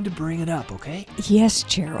the time to bring it up, okay? Yes,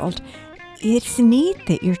 Gerald. It's neat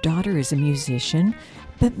that your daughter is a musician,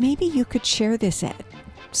 but maybe you could share this at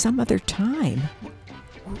some other time.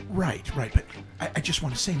 Right. But I just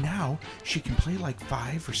want to say now she can play like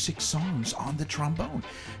 5 or 6 songs on the trombone.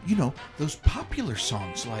 You know, those popular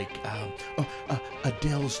songs like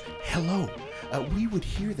Adele's Hello. We would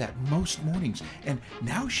hear that most mornings, and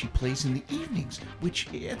now she plays in the evenings, which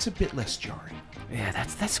it's a bit less jarring. Yeah,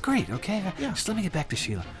 that's great, okay? Just let me get back to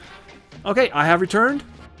Sheila. Okay, I have returned.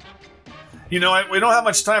 You know, we don't have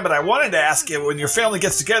much time, but I wanted to ask you, when your family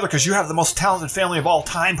gets together, because you have the most talented family of all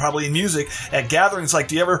time, probably in music, at gatherings, like,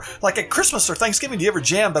 do you ever, like at Christmas or Thanksgiving, do you ever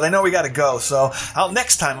jam? But I know we got to go, so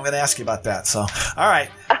next time I'm going to ask you about that. So, all right.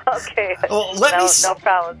 Okay. Well, no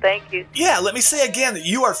problem. Thank you. Yeah, let me say again that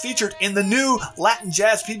you are featured in the new Latin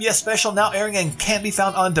Jazz PBS special, now airing and can be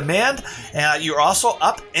found on demand. You're also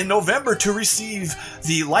up in November to receive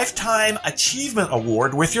the Lifetime Achievement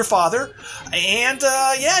Award with your father. And,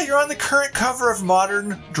 you're on the current cover of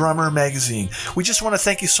Modern Drummer magazine. We just want to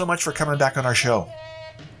thank you so much for coming back on our show.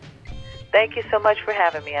 Thank you so much for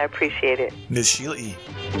having me. I appreciate it. Ms. Sheila E.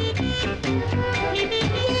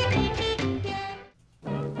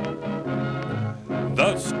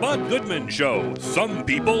 The Spud Goodman Show. Some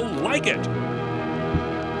people like it.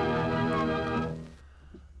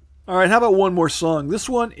 All right, how about one more song? This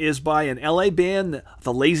one is by an LA band,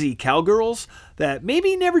 the Lazy Cowgirls, that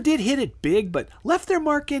maybe never did hit it big, but left their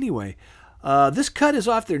mark anyway. This cut is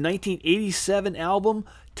off their 1987 album,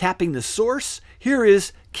 Tapping the Source. Here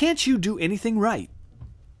is Can't You Do Anything Right?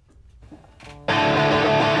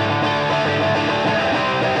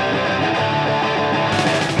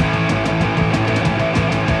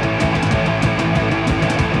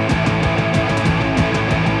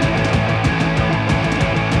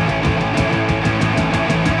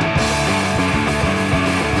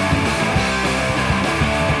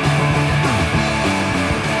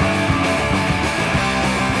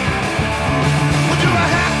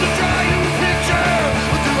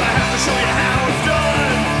 Show you how it's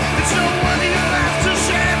done. It's no wonder you have to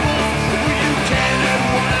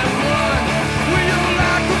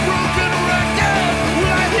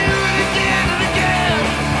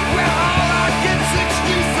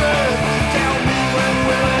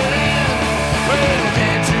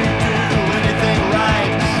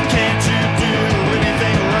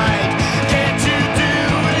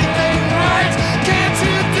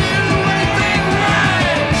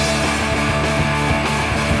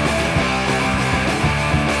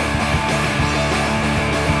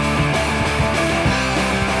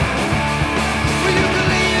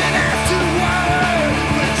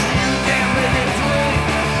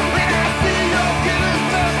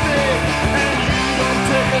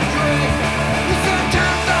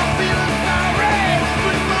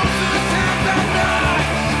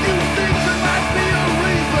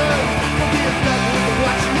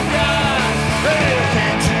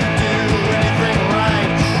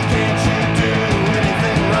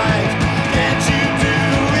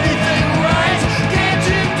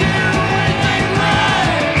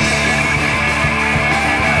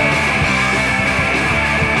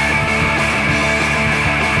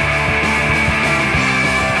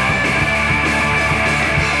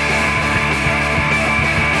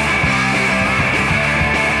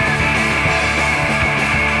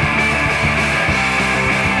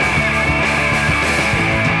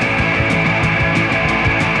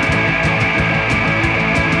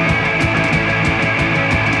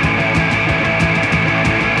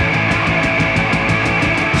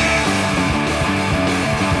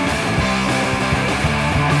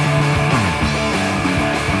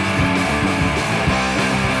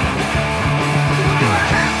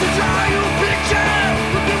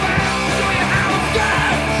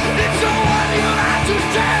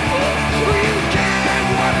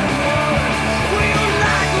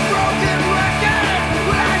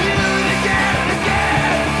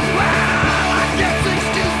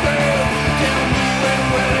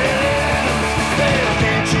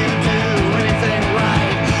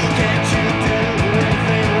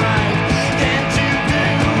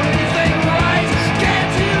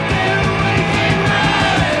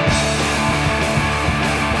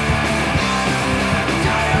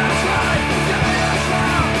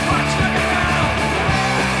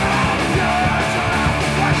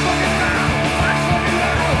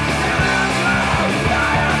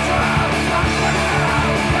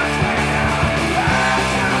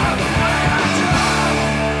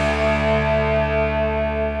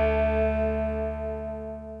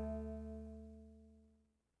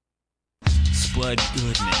Spud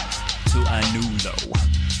Goodman to a new low.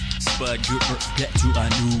 Spud Goodman get to a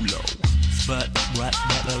new low. Spud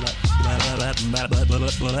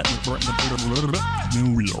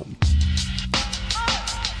new low.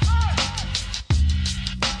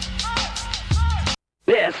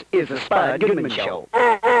 This is the Spud Goodman Show.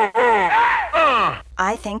 I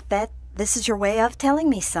think that this is your way of telling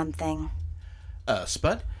me something.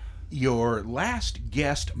 Spud, your last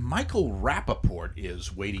guest, Michael Rappaport,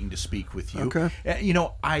 is waiting to speak with you. Okay.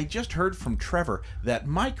 I just heard from Trevor that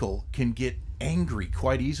Michael can get angry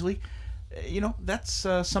quite easily. That's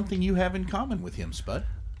something you have in common with him, Spud.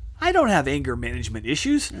 I don't have anger management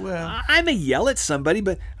issues. Well, I may yell at somebody,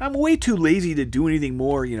 but I'm way too lazy to do anything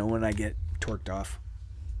more, when I get torqued off.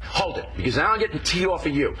 Hold it, because now I'm getting teed off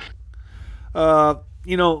of you.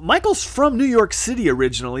 Michael's from New York City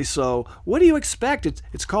originally, so what do you expect?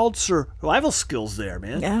 It's called survival skills there,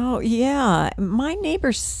 man. Oh, yeah. My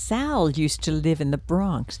neighbor Sal used to live in the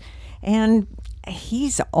Bronx, and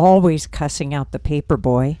he's always cussing out the paper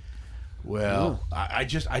boy. Well, I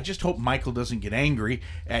just hope Michael doesn't get angry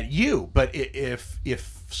at you. But if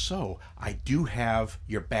so, I do have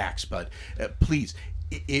your backs. But please,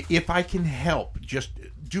 if I can help, just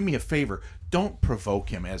do me a favor. Don't provoke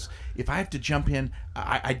him. As if I have to jump in,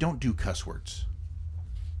 I don't do cuss words.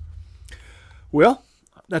 Well,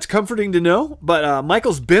 that's comforting to know. But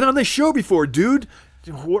Michael's been on the show before, dude.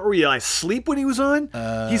 What were you, asleep when he was on?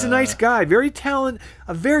 He's a nice guy, a very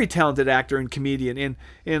talented actor and comedian.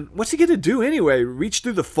 And what's he going to do anyway? Reach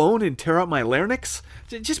through the phone and tear out my larynx?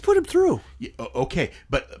 Just put him through. Yeah, okay,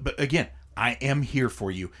 but again, I am here for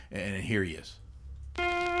you, and here he is.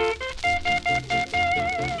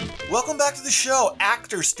 Welcome back to the show,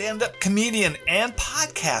 actor, stand-up comedian, and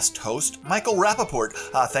podcast host Michael Rappaport.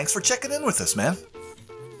 Thanks for checking in with us, man.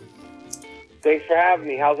 Thanks for having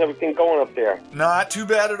me. How's everything going up there? Not too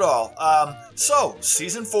bad at all. So,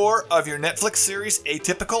 season 4 of your Netflix series,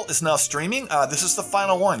 Atypical, is now streaming. This is the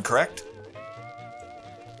final one, correct?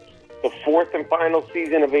 The 4th and final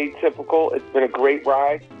season of Atypical. It's been a great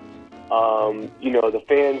ride. The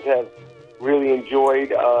fans have really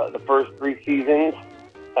enjoyed the first 3 seasons,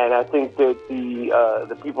 and I think that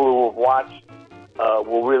the people who have watched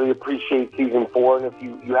will really appreciate season 4. And if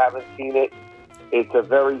you haven't seen it, it's a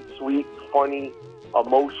very sweet, funny,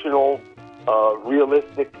 emotional,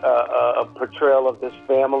 realistic portrayal of this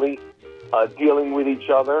family dealing with each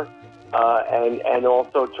other and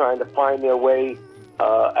also trying to find their way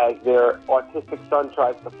as their autistic son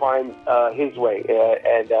tries to find his way.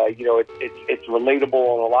 It's relatable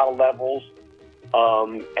on a lot of levels.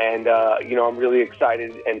 I'm really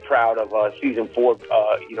excited and proud of season 4,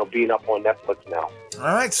 being up on Netflix now.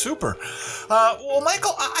 All right, super. Well,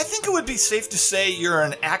 Michael, I think it would be safe to say you're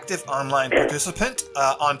an active online participant.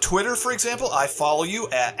 On Twitter, for example, I follow you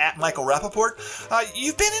at Michael Rappaport.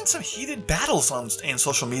 You've been in some heated battles in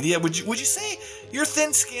social media. Would you say you're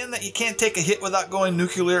thin-skinned, that you can't take a hit without going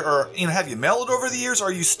nuclear, or have you mellowed over the years, or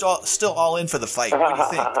are you still all in for the fight? What do you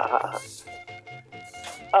think?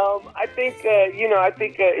 I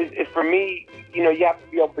think for me, you have to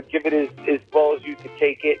be able to give it as well as you can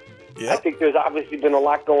take it. Yep. I think there's obviously been a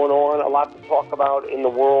lot going on, a lot to talk about in the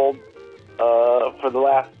world for the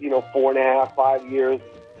last, 4.5, 5 years.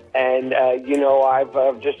 And,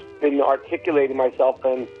 I've just been articulating myself,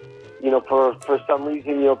 and, for some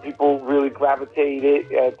reason, people really gravitate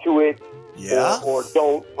to it or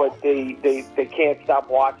don't, but they can't stop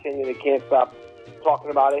watching and they can't stop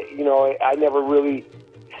talking about it. I never really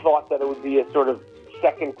thought that it would be a sort of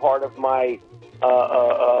second part of my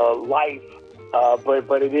life,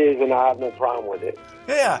 but it is, and I have no problem with it.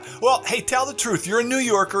 Yeah. Well, hey, tell the truth. You're a New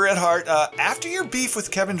Yorker at heart. After your beef with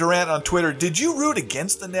Kevin Durant on Twitter, did you root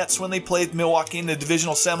against the Nets when they played Milwaukee in the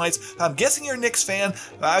divisional semis? I'm guessing you're a Knicks fan.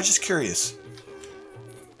 I was just curious.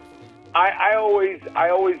 I always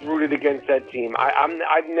rooted against that team.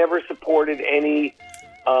 I've never supported any.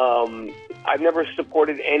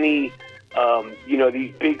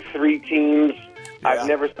 These big 3 teams. Yeah. I've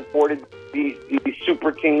never supported these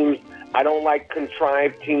super teams. I don't like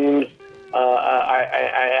contrived teams.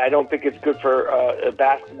 I don't think it's good for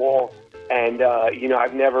basketball, and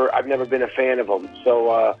I've never been a fan of them.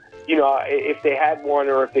 So if they had one,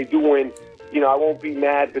 or if they do win, I won't be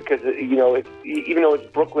mad, because it's, even though it's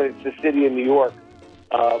Brooklyn, it's the city of New York.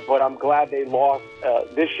 But I'm glad they lost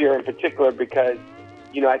this year in particular, because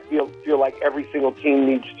I feel like every single team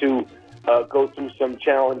needs to go through some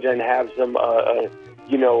challenge and have some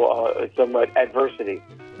some adversity.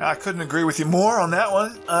 I couldn't agree with you more on that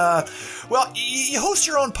one. Well, you host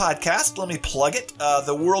your own podcast. Let me plug it.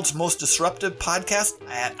 The world's most disruptive podcast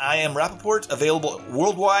at I Am Rappaport, available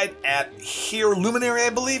worldwide at Here Luminary, I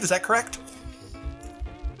believe. Is that correct?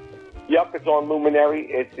 Yep, it's on Luminary.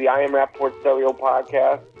 It's the I Am Rapport Stereo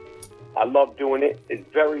podcast. I love doing it. It's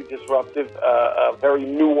very disruptive, very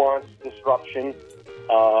nuanced disruption.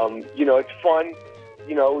 It's fun.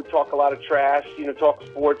 We talk a lot of trash. Talk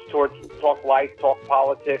sports, talk life, talk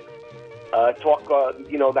politics, talk.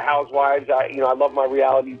 The housewives. I love my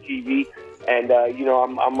reality TV, and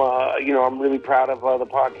I'm really proud of the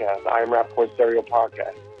podcast. I Am Rapport Stereo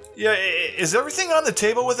podcast. Yeah, is everything on the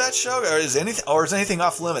table with that show, or is anything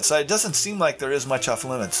off limits? It doesn't seem like there is much off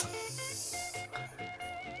limits.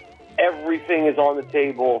 Everything is on the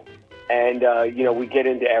table, and we get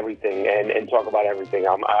into everything and talk about everything.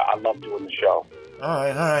 I love doing the show. All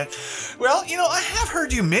right. Well, I have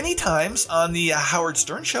heard you many times on the Howard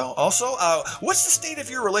Stern Show. Also, what's the state of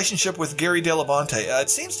your relationship with Gary Dell'Abate? It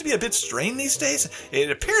seems to be a bit strained these days.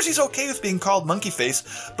 It appears he's okay with being called Monkey Face,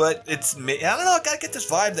 but I don't know. I gotta get this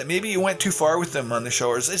vibe that maybe you went too far with him on the show.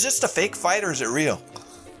 Or is it just a fake fight, or is it real?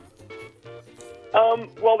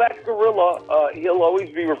 Well, that gorilla, he'll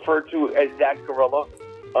always be referred to as that gorilla,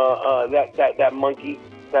 that monkey,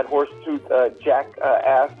 that horse-tooth jack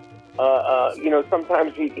ass.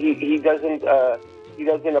 Sometimes he doesn't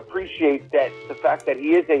appreciate that the fact that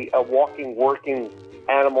he is a walking, working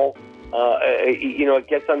animal. It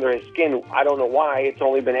gets under his skin. I don't know why. It's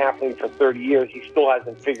only been happening for 30 years. He still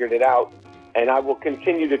hasn't figured it out. And I will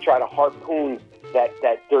continue to try to harpoon that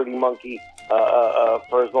dirty monkey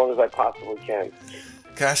for as long as I possibly can.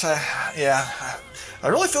 Gosh, I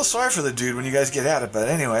really feel sorry for the dude when you guys get at it. But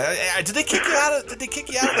anyway, did they kick you out of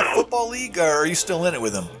the football league, or are you still in it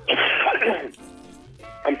with them?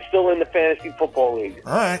 I'm still in the fantasy football league.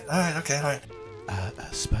 All right, okay, all right.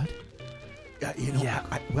 Spud?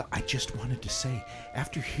 I just wanted to say,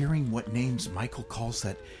 after hearing what names Michael calls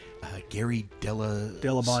that Gary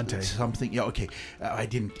Dell'Abate something. Yeah, okay. I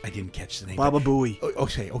didn't catch the name. Baba Booey.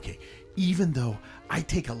 Okay. Even though I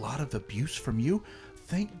take a lot of abuse from you,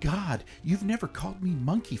 thank God you've never called me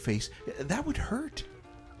monkey face. That would hurt.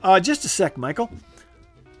 Just a sec, Michael.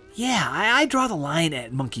 Yeah, I draw the line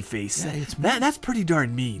at monkey face. Yeah, that's pretty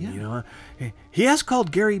darn mean, He has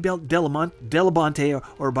called Gary Dell'Abate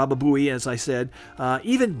or Baba Booey, as I said.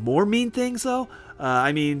 Even more mean things, though.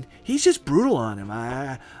 He's just brutal on him.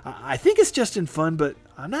 I think it's just in fun, but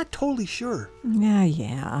I'm not totally sure.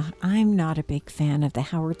 Yeah. I'm not a big fan of the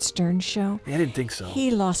Howard Stern Show. Yeah, I didn't think so.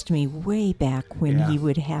 He lost me way back when he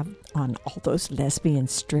would have on all those lesbian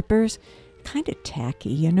strippers. Kind of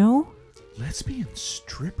tacky, Lesbian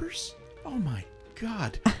strippers? Oh my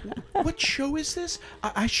God. What show is this?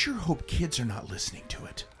 I sure hope kids are not listening to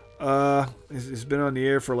it. It's been on the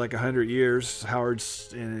air for like 100 years.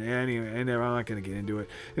 Howard's, and I'm not going to get into it,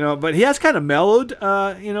 but he has kind of mellowed,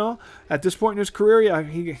 at this point in his career. Yeah,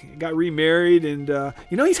 he got remarried, and,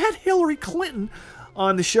 he's had Hillary Clinton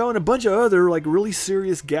on the show and a bunch of other, like, really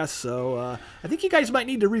serious guests. So, I think you guys might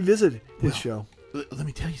need to revisit this show. Let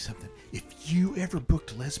me tell you something. If you ever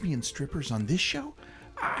booked lesbian strippers on this show,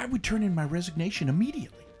 I would turn in my resignation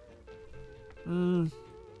immediately.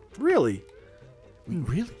 Really?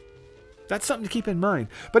 Really? That's something to keep in mind.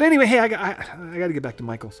 But anyway, hey, I got to get back to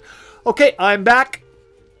Michael's. Okay, I'm back.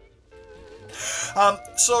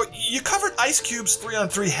 So you covered Ice Cube's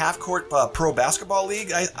 3-on-3 half-court pro basketball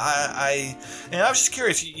league. I was just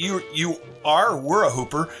curious. You were a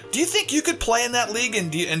hooper. Do you think you could play in that league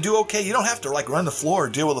and do okay? You don't have to run the floor or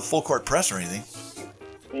deal with a full court press or anything.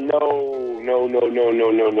 No.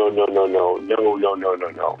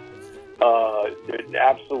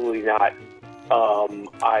 Absolutely not.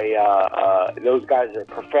 Those guys are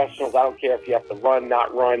professionals. I don't care if you have to run,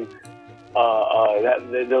 not run.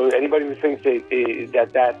 Anybody who thinks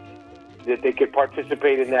that they could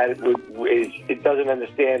participate in that it doesn't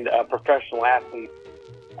understand professional athletes.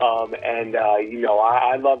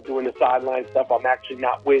 I love doing the sideline stuff. I'm actually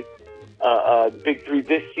not with Big Three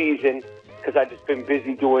this season because I've just been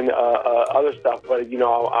busy doing other stuff. But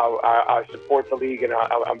I support the league, and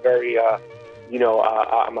I'm very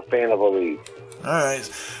I'm a fan of the league. All right,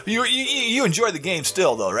 you enjoy the game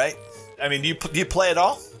still, though, right? I mean, do you play at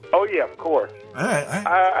all? Oh yeah, of course. All right.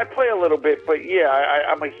 I play a little bit, but yeah,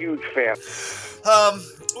 I'm a huge fan.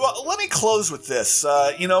 Well, let me close with this.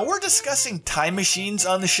 We're discussing time machines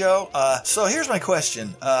on the show. So here's my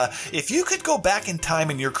question. If you could go back in time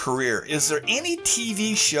in your career, is there any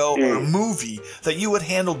TV show or movie that you would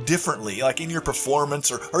handle differently, like in your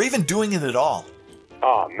performance or even doing it at all?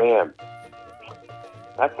 Oh, man.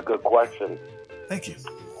 That's a good question. Thank you.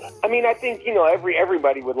 I mean, I think,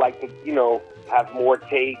 everybody would like to, have more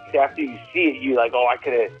takes. After you see it, you're like, oh, I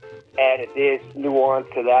could have added this nuance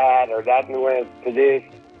to that or that nuance to this.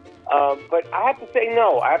 But I have to say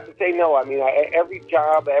no. I mean, every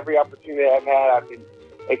job, every opportunity I've had, I've been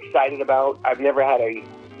excited about. I've never had a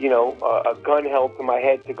gun held to my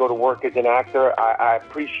head to go to work as an actor. I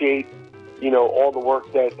appreciate, all the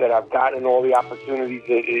work that I've gotten, all the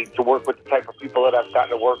opportunities to work with the type of people that I've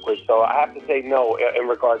gotten to work with. So I have to say no in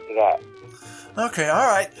regards to that. Okay, all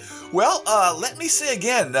right. Well, let me say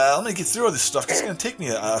again, let me get through all this stuff, because it's going to take me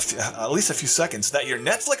at least a few seconds, that your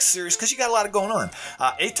Netflix series, because you got a lot going on.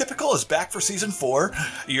 Atypical is back for season 4.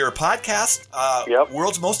 Your podcast,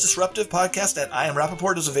 World's Most Disruptive Podcast at I Am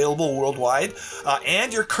Rappaport, is available worldwide.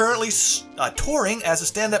 And you're currently touring as a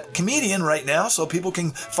stand-up comedian right now, so people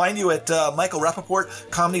can find you at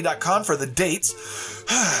michaelrappaportcomedy.com for the dates.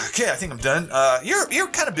 Okay, I think I'm done. You're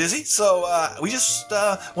kind of busy, so we just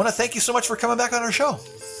want to thank you so much for coming back on our show.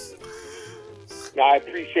 I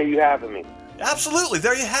appreciate you having me. Absolutely.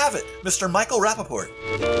 There you have it, Mr. Michael Rappaport.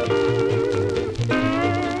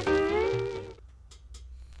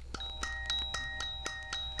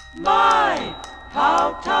 My,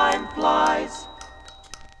 how time flies.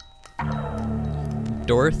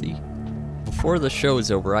 Dorothy, before the show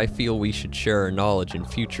is over, I feel we should share our knowledge and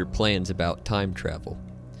future plans about time travel.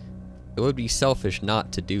 It would be selfish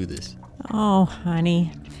not to do this. Oh,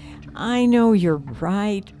 honey, I know you're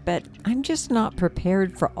right, but I'm just not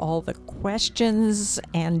prepared for all the questions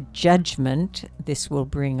and judgment this will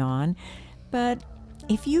bring on. But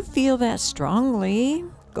if you feel that strongly,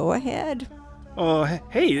 go ahead.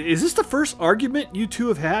 Hey, is this the first argument you two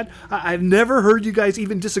have had? I've never heard you guys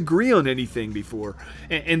even disagree on anything before.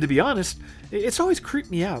 And to be honest, it's always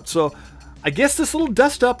creeped me out. So I guess this little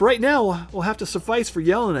dust-up right now will have to suffice for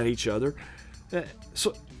yelling at each other.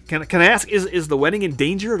 So can I ask, is the wedding in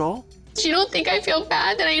danger at all? You don't think I feel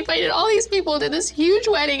bad that I invited all these people to this huge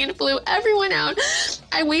wedding and flew everyone out?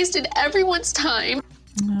 I wasted everyone's time.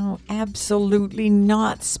 No, absolutely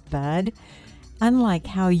not, Spud. Unlike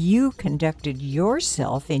how you conducted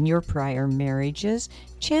yourself in your prior marriages,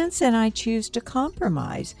 Chance and I choose to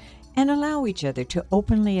compromise and allow each other to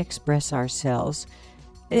openly express ourselves.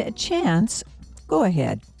 Chance, go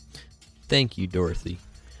ahead. Thank you, Dorothy.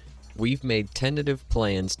 We've made tentative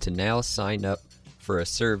plans to now sign up for a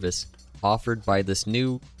service offered by this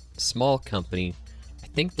new small company. I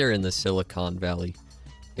think they're in the Silicon Valley.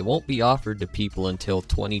 It won't be offered to people until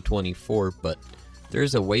 2024, but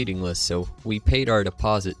there's a waiting list, so we paid our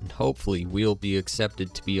deposit and hopefully we'll be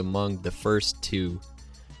accepted to be among the first to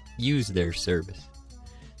use their service.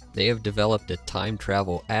 They have developed a time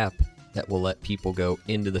travel app that will let people go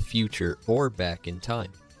into the future or back in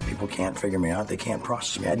time. People can't figure me out. They can't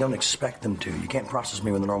process me. I don't expect them to. You can't process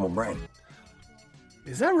me with a normal brain.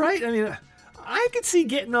 Is that right? I mean, I could see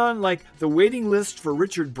getting on, like, the waiting list for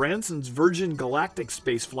Richard Branson's Virgin Galactic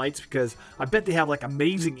space flights, because I bet they have, like,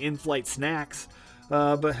 amazing in-flight snacks.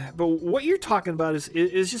 But what you're talking about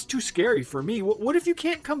is just too scary for me. What if you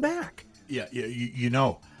can't come back? Yeah,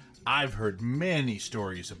 I've heard many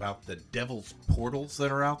stories about the devil's portals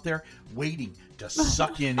that are out there waiting to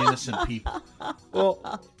suck in innocent people.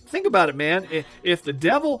 Well, think about it, man. If the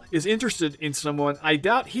devil is interested in someone, I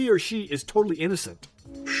doubt he or she is totally innocent.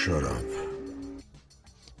 Shut up.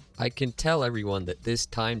 I can tell everyone that this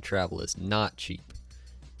time travel is not cheap.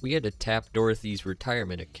 We had to tap Dorothy's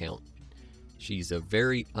retirement account. She's a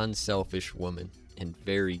very unselfish woman and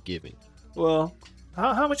very giving. Well,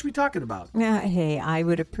 how much are we talking about? Hey, I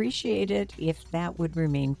would appreciate it if that would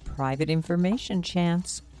remain private information,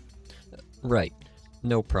 Chance. Right.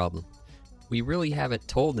 No problem. We really haven't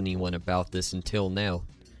told anyone about this until now.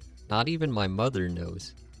 Not even my mother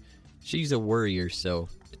knows. She's a worrier, so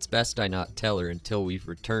it's best I not tell her until we've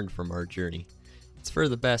returned from our journey. It's for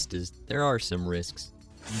the best, as there are some risks.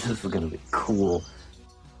 This is gonna be cool.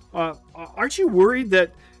 Aren't you worried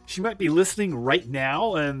that she might be listening right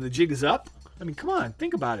now and the jig is up? I mean, come on,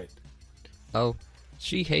 think about it. Oh,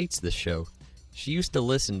 she hates the show. She used to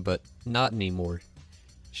listen, but not anymore.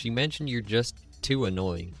 She mentioned you're just too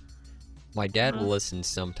annoying. My dad will listen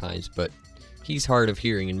sometimes, but he's hard of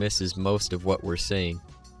hearing and misses most of what we're saying.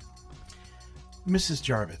 Mrs.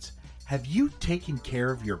 Jarvitz, have you taken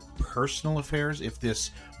care of your personal affairs if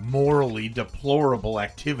this morally deplorable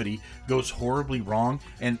activity goes horribly wrong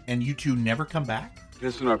and you two never come back?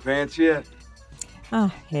 Pissing our pants yet?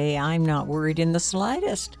 Oh, hey, I'm not worried in the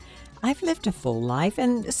slightest. I've lived a full life,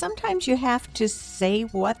 and sometimes you have to say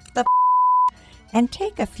what the and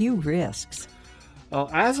take a few risks.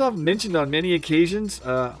 As I've mentioned on many occasions,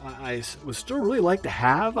 I would still really like to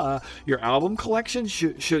have your album collection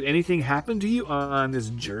should anything happen to you on this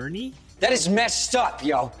journey. That is messed up,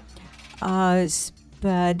 yo.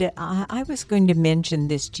 Spud, I was going to mention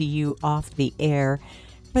this to you off the air,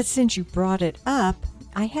 but since you brought it up,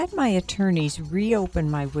 I had my attorneys reopen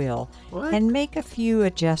my will and make a few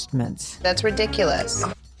adjustments. That's ridiculous.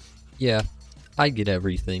 Yeah, I get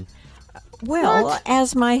everything. Well,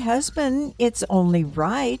 as my husband, it's only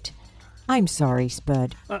right. I'm sorry,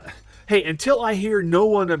 Spud. Hey, until I hear no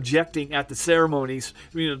one objecting at the ceremonies,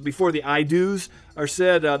 before the I-do's are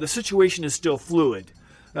said, the situation is still fluid.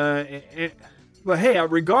 But hey,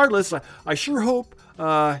 regardless, I sure hope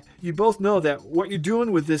you both know that what you're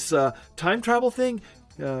doing with this time travel thing,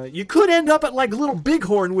 you could end up at like Little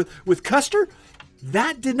Bighorn with Custer.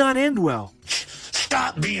 That did not end well.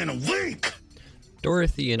 Stop being a weak!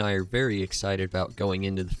 Dorothy and I are very excited about going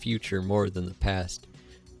into the future more than the past.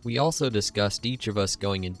 We also discussed each of us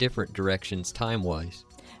going in different directions time-wise.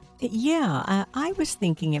 Yeah, I was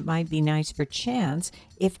thinking it might be nice for Chance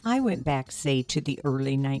if I went back, say, to the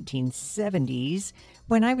early 1970s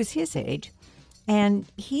when I was his age, and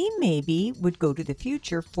he maybe would go to the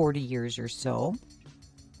future 40 years or so.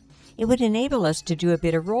 It would enable us to do a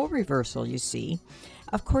bit of role reversal, you see.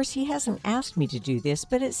 Of course, he hasn't asked me to do this,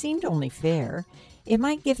 but it seemed only fair. It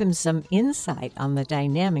might give him some insight on the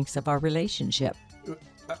dynamics of our relationship.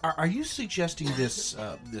 Are you suggesting this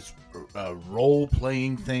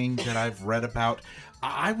role-playing thing that I've read about?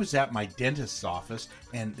 I was at my dentist's office,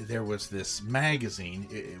 and there was this magazine.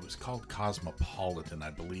 It was called Cosmopolitan,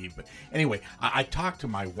 I believe. But anyway, I talked to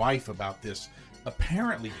my wife about this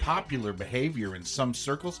apparently popular behavior in some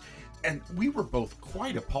circles, and we were both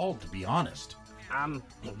quite appalled, to be honest.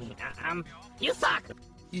 You suck!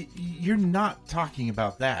 You're not talking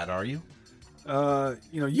about that, are you?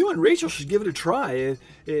 You and Rachel should give it a try.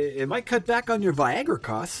 It might cut back on your Viagra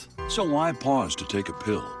costs. So why pause to take a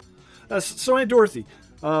pill? So Aunt Dorothy,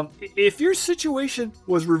 if your situation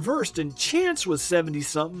was reversed and Chance was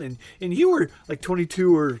 70-something and you were like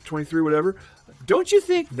 22 or 23, whatever, don't you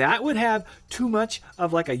think that would have too much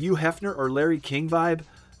of like a Hugh Hefner or Larry King vibe?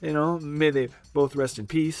 May they both rest in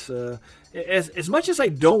peace. As much as I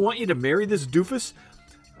don't want you to marry this doofus,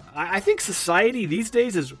 I think society these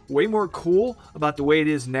days is way more cool about the way it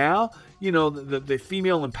is now, the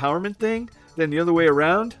female empowerment thing, than the other way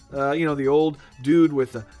around. The old dude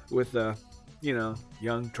with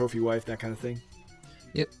young trophy wife, that kind of thing.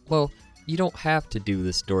 Yeah, well, you don't have to do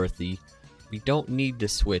this, Dorothy. We don't need to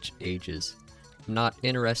switch ages. I'm not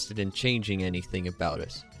interested in changing anything about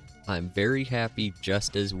us. I'm very happy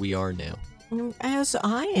just as we are now. As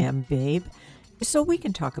I am, babe. So we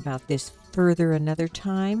can talk about this further another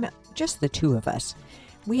time, just the two of us.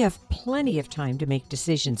 We have plenty of time to make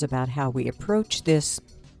decisions about how we approach this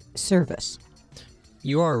service.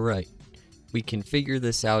 You are right. We can figure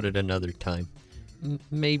this out at another time.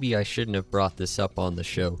 Maybe I shouldn't have brought this up on the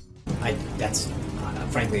show. That's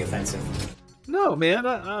frankly offensive. No, man,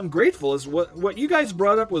 I'm grateful. As what you guys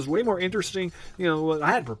brought up was way more interesting, what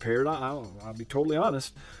I had prepared. I'll be totally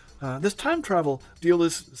honest. This time travel deal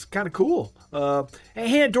is kind of cool.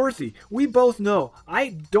 Hey, Aunt Dorothy, we both know I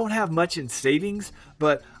don't have much in savings,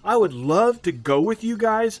 but I would love to go with you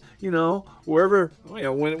guys, wherever,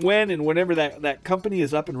 when and whenever that company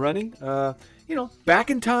is up and running. Back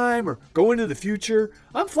in time or go into the future.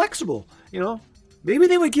 I'm flexible, Maybe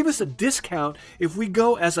they would give us a discount if we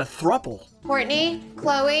go as a throuple. Courtney,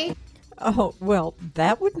 Chloe. Oh, well,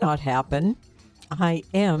 that would not happen. I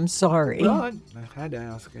am sorry. Well, I had to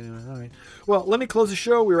ask anyway. All right. Well, let me close the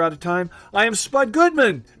show. We're out of time. I am Spud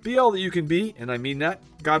Goodman. Be all that you can be, and I mean that.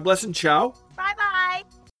 God bless and ciao. Bye-bye.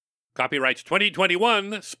 Copyright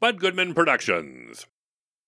 2021, Spud Goodman Productions.